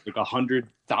make like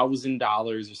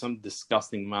 $100,000 or some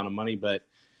disgusting amount of money. But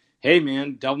hey,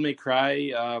 man, Devil May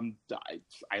Cry,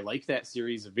 I like that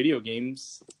series of video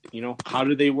games. How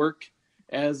do they work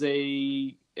as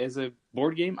a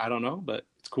board game? I don't know, but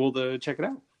it's cool to check it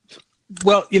out.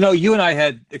 Well, you and I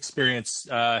had experience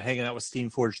hanging out with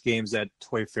Steamforged Games at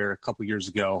Toy Fair a couple years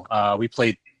ago. We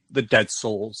played the Dead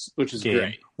Souls game,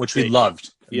 great. Which we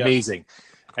loved. Yep. Amazing.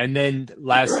 And then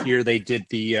last year they did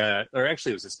or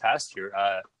actually it was this past year.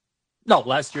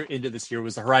 Last year into this year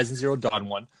was the Horizon Zero Dawn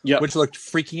one, which looked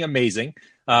freaking amazing.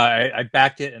 I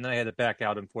backed it and then I had to back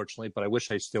out, unfortunately, but I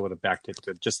wish I still would have backed it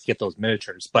to just get those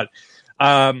miniatures. But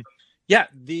yeah,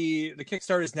 the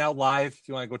Kickstarter is now live. If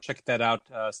you want to go check that out,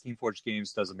 Steamforged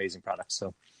Games does amazing products.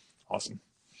 So awesome.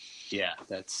 Yeah,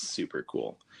 that's super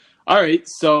cool. All right,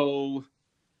 so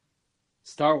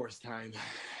Star Wars time.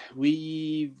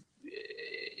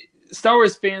 Star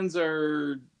Wars fans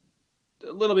are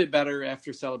a little bit better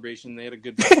after Celebration. They had a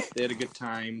good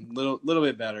time. Little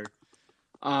bit better.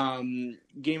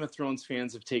 Game of Thrones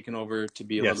fans have taken over to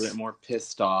be a little bit more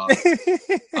pissed off.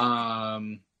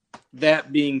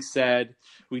 That being said,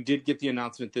 we did get the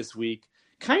announcement this week,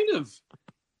 kind of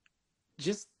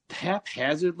just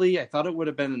haphazardly. I thought it would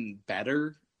have been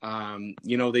better.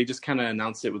 They just kind of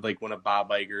announced it with like one of Bob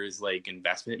Iger's like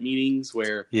investment meetings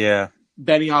where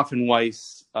Benioff and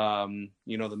Weiss, the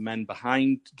men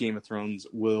behind Game of Thrones,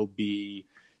 will be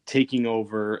taking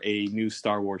over a new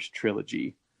Star Wars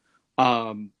trilogy.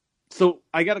 So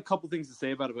I got a couple things to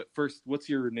say about it, but first, what's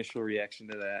your initial reaction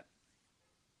to that?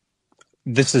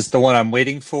 This is the one I'm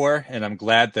waiting for, and I'm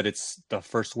glad that it's the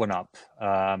first one up.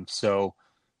 So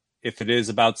if it is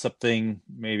about something,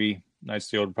 maybe Knights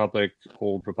of the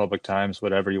Old Republic times,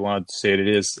 whatever you want to say it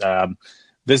is,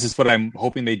 this is what I'm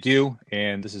hoping they do,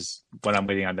 and this is what I'm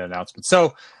waiting on the announcement.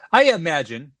 So I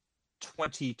imagine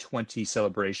 2020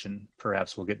 Celebration,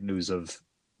 perhaps we'll get news of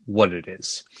what it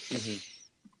is. Mm-hmm.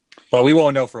 But we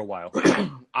won't know for a while.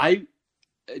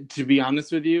 To be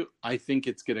honest with you, I think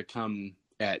it's going to come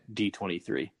at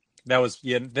D23. That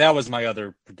was my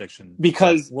other prediction.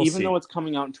 Because though it's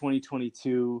coming out in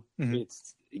 2022, mm-hmm.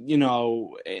 It's,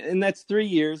 and that's 3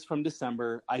 years from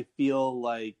December, I feel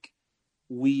like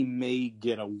we may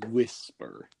get a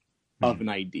whisper of an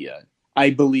idea. I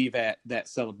believe at that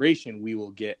Celebration, we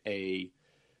will get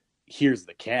here's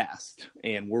the cast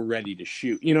and we're ready to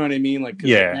shoot. You know what I mean? Like, 'cause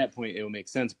at that point it will make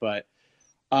sense. But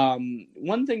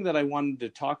one thing that I wanted to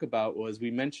talk about was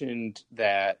we mentioned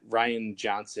that Rian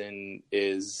Johnson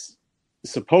is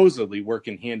supposedly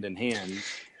working hand in hand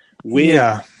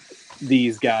with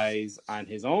these guys on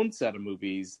his own set of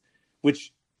movies,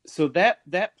 so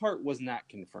that part was not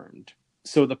confirmed.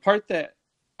 So the part that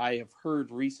I have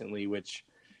heard recently, which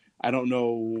I don't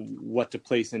know what to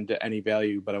place into any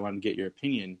value, but I want to get your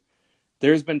opinion.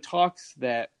 There's been talks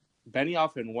that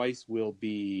Benioff and Weiss will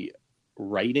be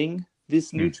writing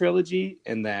this new trilogy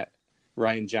and that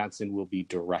Rian Johnson will be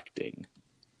directing.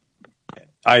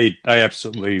 I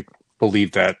absolutely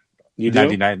believe that. You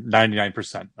do?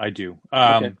 99%. I do.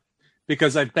 Okay.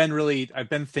 Because I've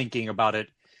been thinking about it,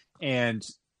 and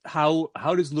how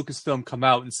does Lucasfilm come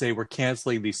out and say we're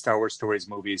canceling these Star Wars Stories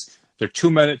movies? They're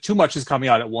too much is coming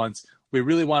out at once. We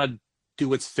really want to do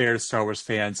what's fair to Star Wars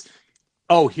fans.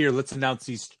 Oh, here, let's announce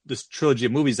this trilogy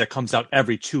of movies that comes out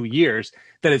every 2 years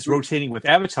that is rotating with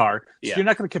Avatar. So Yeah. you're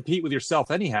not going to compete with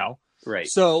yourself anyhow. Right.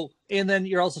 So, and then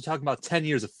you're also talking about 10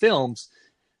 years of films.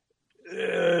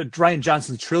 Rian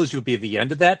Johnson's trilogy would be the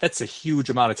end of that. That's a huge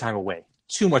amount of time away.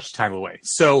 Too much time away.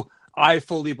 So I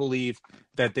fully believe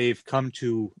that they've come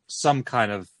to some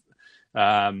kind of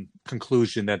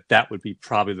conclusion that would be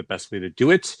probably the best way to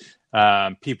do it.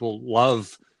 People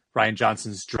love Rian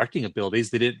Johnson's directing abilities.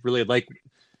 They didn't really like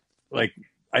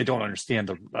I don't understand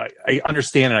I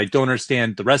understand and I don't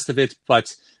understand the rest of it,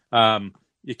 but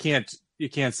you can't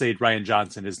say Rian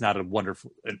Johnson is not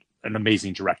an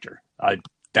amazing director.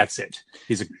 That's it.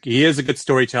 He is a good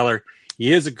storyteller.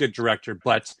 He is a good director,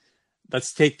 but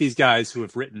let's take these guys who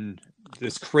have written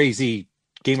this crazy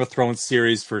Game of Thrones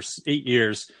series for 8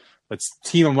 years. Let's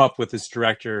team them up with this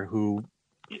director who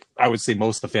I would say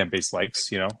most of the fan base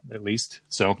likes, at least.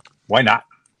 So why not?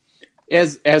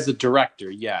 As a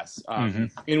director, yes.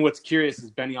 And what's curious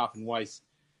is Benioff and Weiss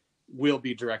will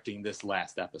be directing this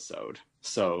last episode.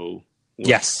 So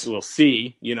yes, we'll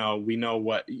see. We know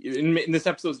what in this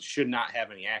episode should not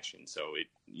have any action, so it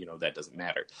that doesn't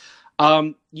matter.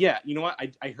 Yeah, you know what?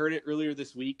 I heard it earlier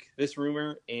this week, this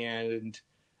rumor, and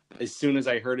as soon as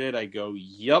I heard it, I go,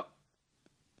 "Yup."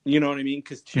 You know what I mean?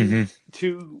 Because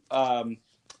two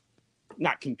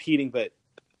not competing, but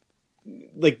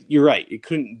like you're right, it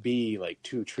couldn't be like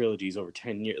two trilogies over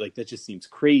 10 years. Like that just seems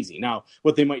crazy. Now,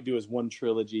 what they might do is one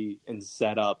trilogy and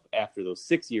set up after those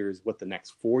 6 years what the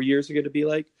next 4 years are going to be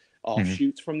like, all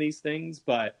shoots from these things.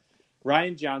 But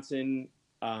Rian Johnson,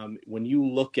 when you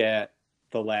look at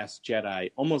The Last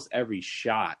Jedi, almost every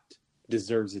shot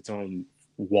deserves its own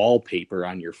wallpaper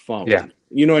on your phone. Yeah.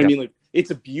 You know what I mean? Like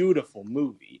it's a beautiful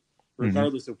movie,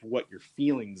 regardless of what your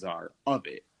feelings are of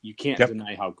it. You can't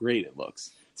deny how great it looks.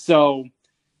 So,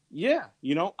 yeah,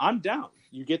 I'm down.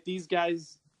 You get these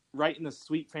guys writing a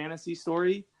sweet fantasy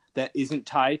story that isn't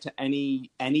tied to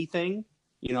anything,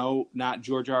 not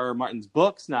George R.R. Martin's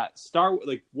books, not Star Wars,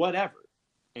 like whatever.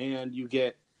 And you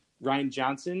get Rian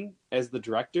Johnson as the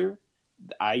director.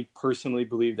 I personally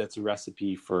believe that's a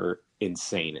recipe for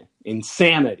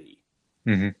insanity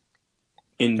in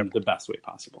the best way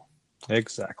possible.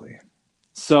 Exactly.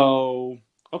 So,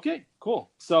 okay, cool.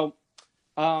 So,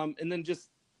 and then just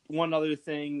one other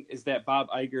thing is that Bob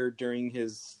Iger, during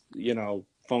his,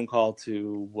 phone call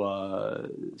to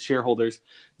shareholders,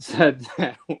 said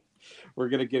that we're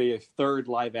going to get a third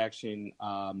live action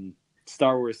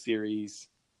Star Wars series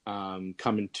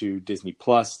coming to Disney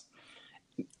Plus.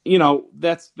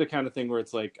 That's the kind of thing where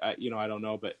it's like, I don't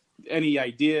know, but any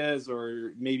ideas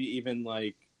or maybe even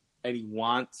like any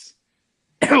wants,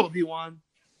 Obi-Wan?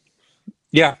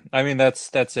 Yeah, I mean that's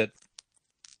it.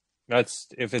 That's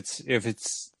if it's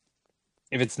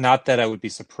not that, I would be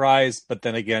surprised, but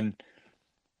then again,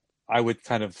 I would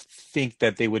kind of think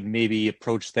that they would maybe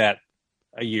approach that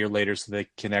a year later so they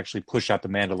can actually push out the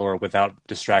Mandalore without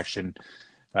distraction.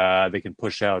 They can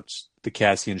push out the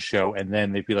Cassian show, and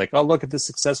then they'd be like, "Oh, look at the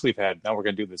success we've had. Now we're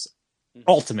going to do this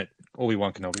ultimate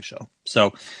Obi-Wan Kenobi show."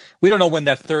 So we don't know when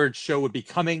that third show would be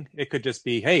coming. It could just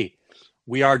be, "Hey,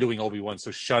 we are doing Obi-Wan,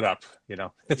 so shut up."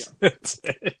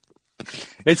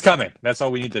 It's coming. That's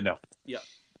all we need to know. Yeah.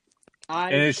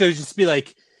 And it should just be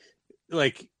like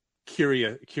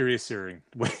curious hearing.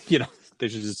 They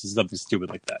should just do something stupid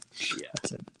like that. Yeah.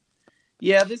 That's it.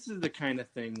 Yeah, this is the kind of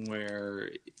thing where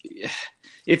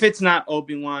if it's not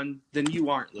Obi-Wan, then you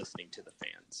aren't listening to the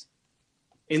fans.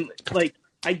 And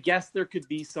I guess there could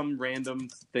be some random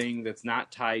thing that's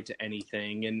not tied to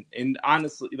anything. And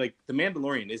honestly, The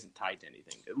Mandalorian isn't tied to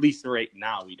anything. At least right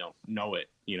now, we don't know it,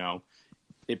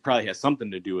 It probably has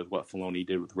something to do with what Filoni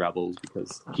did with Rebels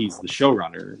because he's the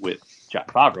showrunner with Jon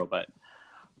Favreau. But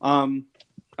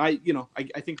I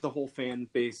think the whole fan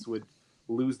base would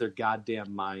lose their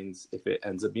goddamn minds if it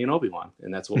ends up being Obi-Wan,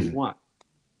 and that's what we want.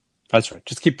 That's right.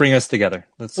 Just keep bringing us together.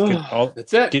 Let's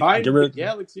that's it. Bind the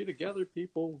galaxy together,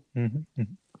 people.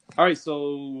 All right,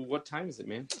 so what time is it,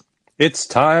 man? It's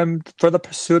time for the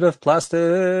pursuit of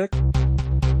plastic.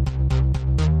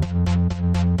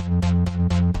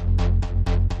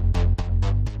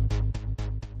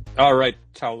 All right,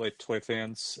 Towelite toy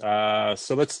fans.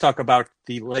 So let's talk about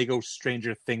the Lego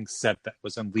Stranger Things set that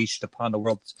was unleashed upon the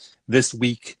world this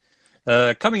week.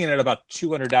 Coming in at about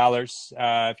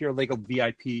 $200. If you're a Lego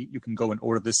VIP, you can go and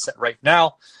order this set right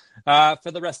now. For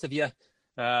the rest of you, you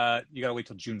got to wait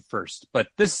till June 1st. But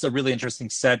this is a really interesting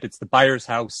set. It's the Buyer's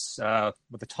House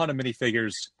with a ton of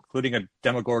minifigures, including a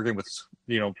Demogorgon with,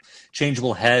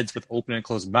 changeable heads with open and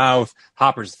closed mouth,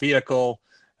 Hopper's vehicle,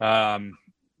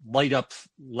 light up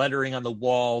lettering on the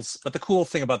walls. But the cool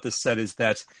thing about this set is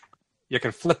that you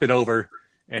can flip it over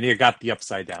and you got the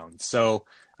upside down. So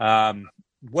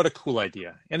what a cool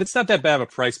idea. And it's not that bad of a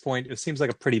price point. It seems like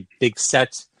a pretty big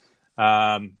set.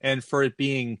 And for it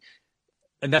being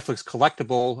a Netflix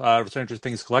collectible, Stranger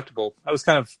Things collectible, I was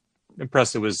kind of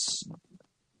impressed. It was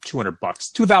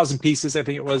 $200, 2,000 pieces, I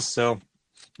think it was. So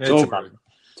it's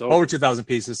over 2,000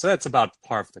 pieces. So that's about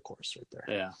par for the course right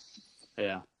there.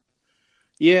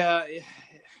 Yeah.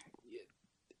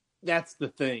 That's the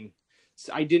thing.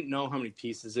 So I didn't know how many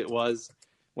pieces it was.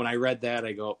 When I read that,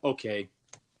 I go, okay,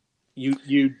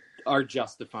 you are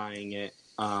justifying it.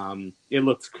 It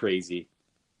looks crazy,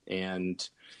 and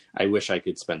I wish I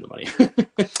could spend the money.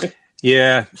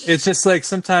 Yeah, it's just like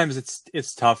sometimes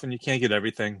it's tough, and you can't get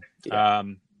everything. Yeah.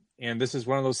 And this is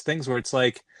one of those things where it's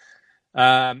like,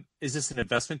 is this an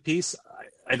investment piece?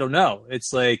 I don't know.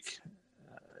 It's like,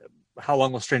 how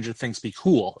long will Stranger Things be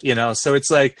cool? So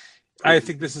it's like, I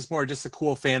think this is more just a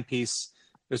cool fan piece.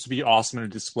 This would be awesome in a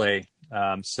display.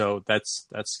 So that's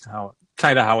how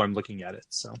I'm looking at it.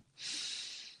 So,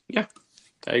 yeah,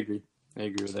 I agree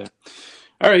with that.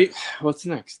 All right, what's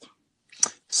next?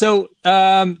 So,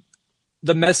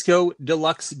 the Mezco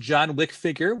Deluxe John Wick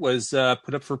figure was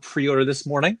put up for pre-order this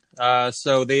morning.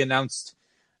 So they announced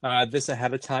this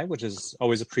ahead of time, which is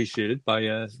always appreciated by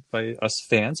us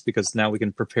fans because now we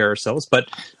can prepare ourselves. But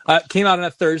it came out on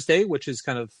a Thursday, which is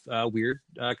kind of weird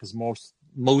because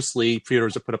mostly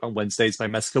pre-orders are put up on Wednesdays by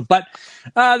Mezco. But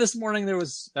this morning there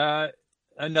was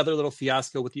another little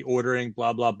fiasco with the ordering,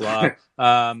 blah, blah, blah.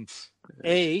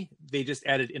 They just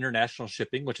added international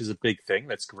shipping, which is a big thing.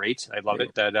 That's great. I love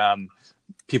it that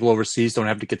people overseas don't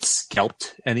have to get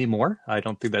scalped anymore. I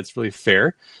don't think that's really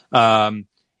fair.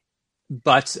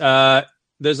 But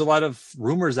there's a lot of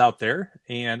rumors out there,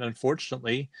 and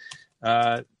unfortunately,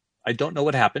 I don't know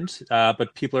what happened,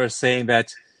 but people are saying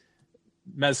that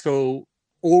Mezco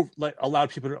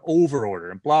allowed people to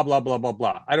overorder and blah, blah, blah, blah,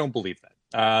 blah. I don't believe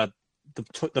that.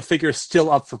 The figure is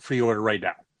still up for pre-order right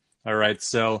now. All right,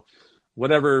 so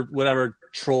whatever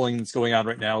trolling is going on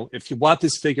right now, if you want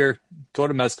this figure, go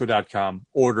to Mezco.com,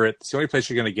 order it. It's the only place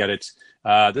you're going to get it.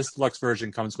 This deluxe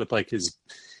version comes with like his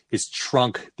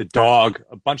trunk, the dog,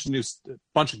 a bunch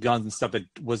of guns and stuff that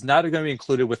was not going to be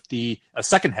included with the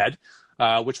second head,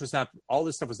 which was not, all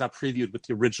this stuff was not previewed with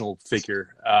the original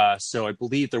figure. So I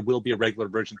believe there will be a regular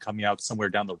version coming out somewhere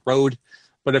down the road.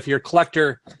 But if you're a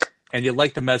collector and you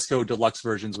like the Mezco deluxe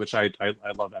versions, which I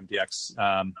love MDX,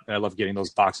 and I love getting those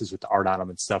boxes with the art on them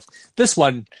and stuff. This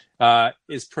one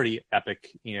is pretty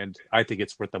epic, and I think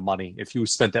it's worth the money. If you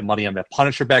spent that money on that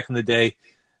Punisher back in the day,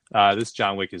 this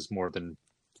John Wick is more than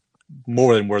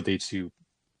worthy to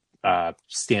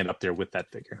stand up there with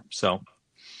that figure. So,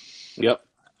 yep,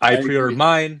 I pre-ordered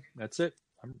mine. That's it.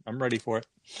 I'm ready for it.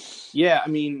 Yeah, I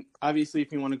mean, obviously,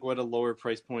 if you want to go at a lower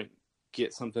price point,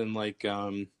 get something like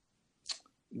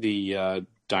the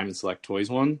Diamond Select Toys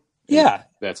one. Yeah,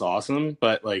 that's awesome.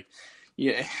 But like,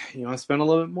 yeah, you want to spend a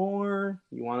little bit more.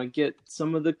 You want to get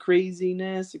some of the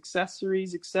craziness,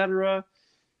 accessories, etc.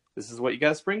 This is what you got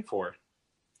to spring for.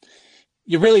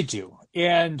 You really do.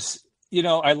 And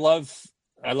I love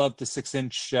the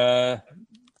 6-inch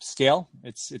scale.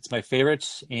 It's my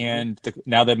favorite. And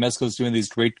now that Mezco's doing these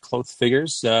great cloth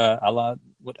figures, a la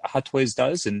what Hot Toys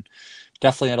does, and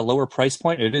definitely at a lower price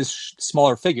point. It is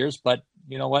smaller figures, but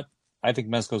you know what? I think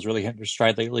Mezco's really hit their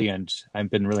stride lately, and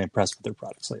I've been really impressed with their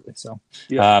products lately. So,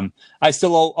 yeah. I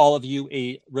still owe all of you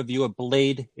a review of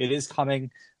Blade. It is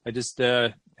coming. I just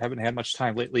haven't had much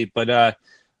time lately, but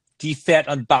DFAT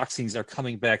unboxings are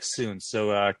coming back soon.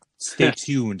 So stay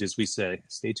tuned, as we say.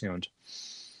 Stay tuned.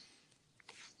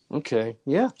 Okay.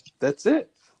 Yeah, that's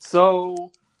it.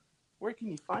 So where can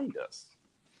you find us?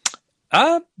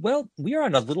 Well, we are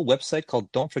on a little website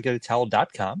called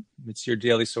don'tforgetatowel.com. It's your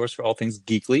daily source for all things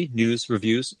geekly, news,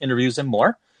 reviews, interviews, and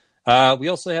more. We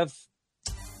also have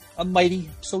a mighty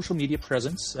social media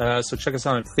presence. So check us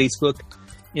out on Facebook,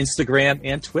 Instagram,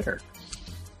 and Twitter.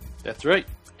 That's right.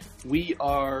 We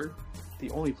are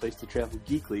the only place to travel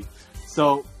geekly.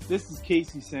 So this is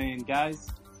Casey saying, guys,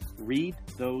 read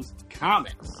those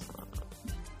comics.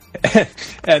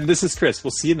 And this is Chris.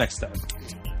 We'll see you next time.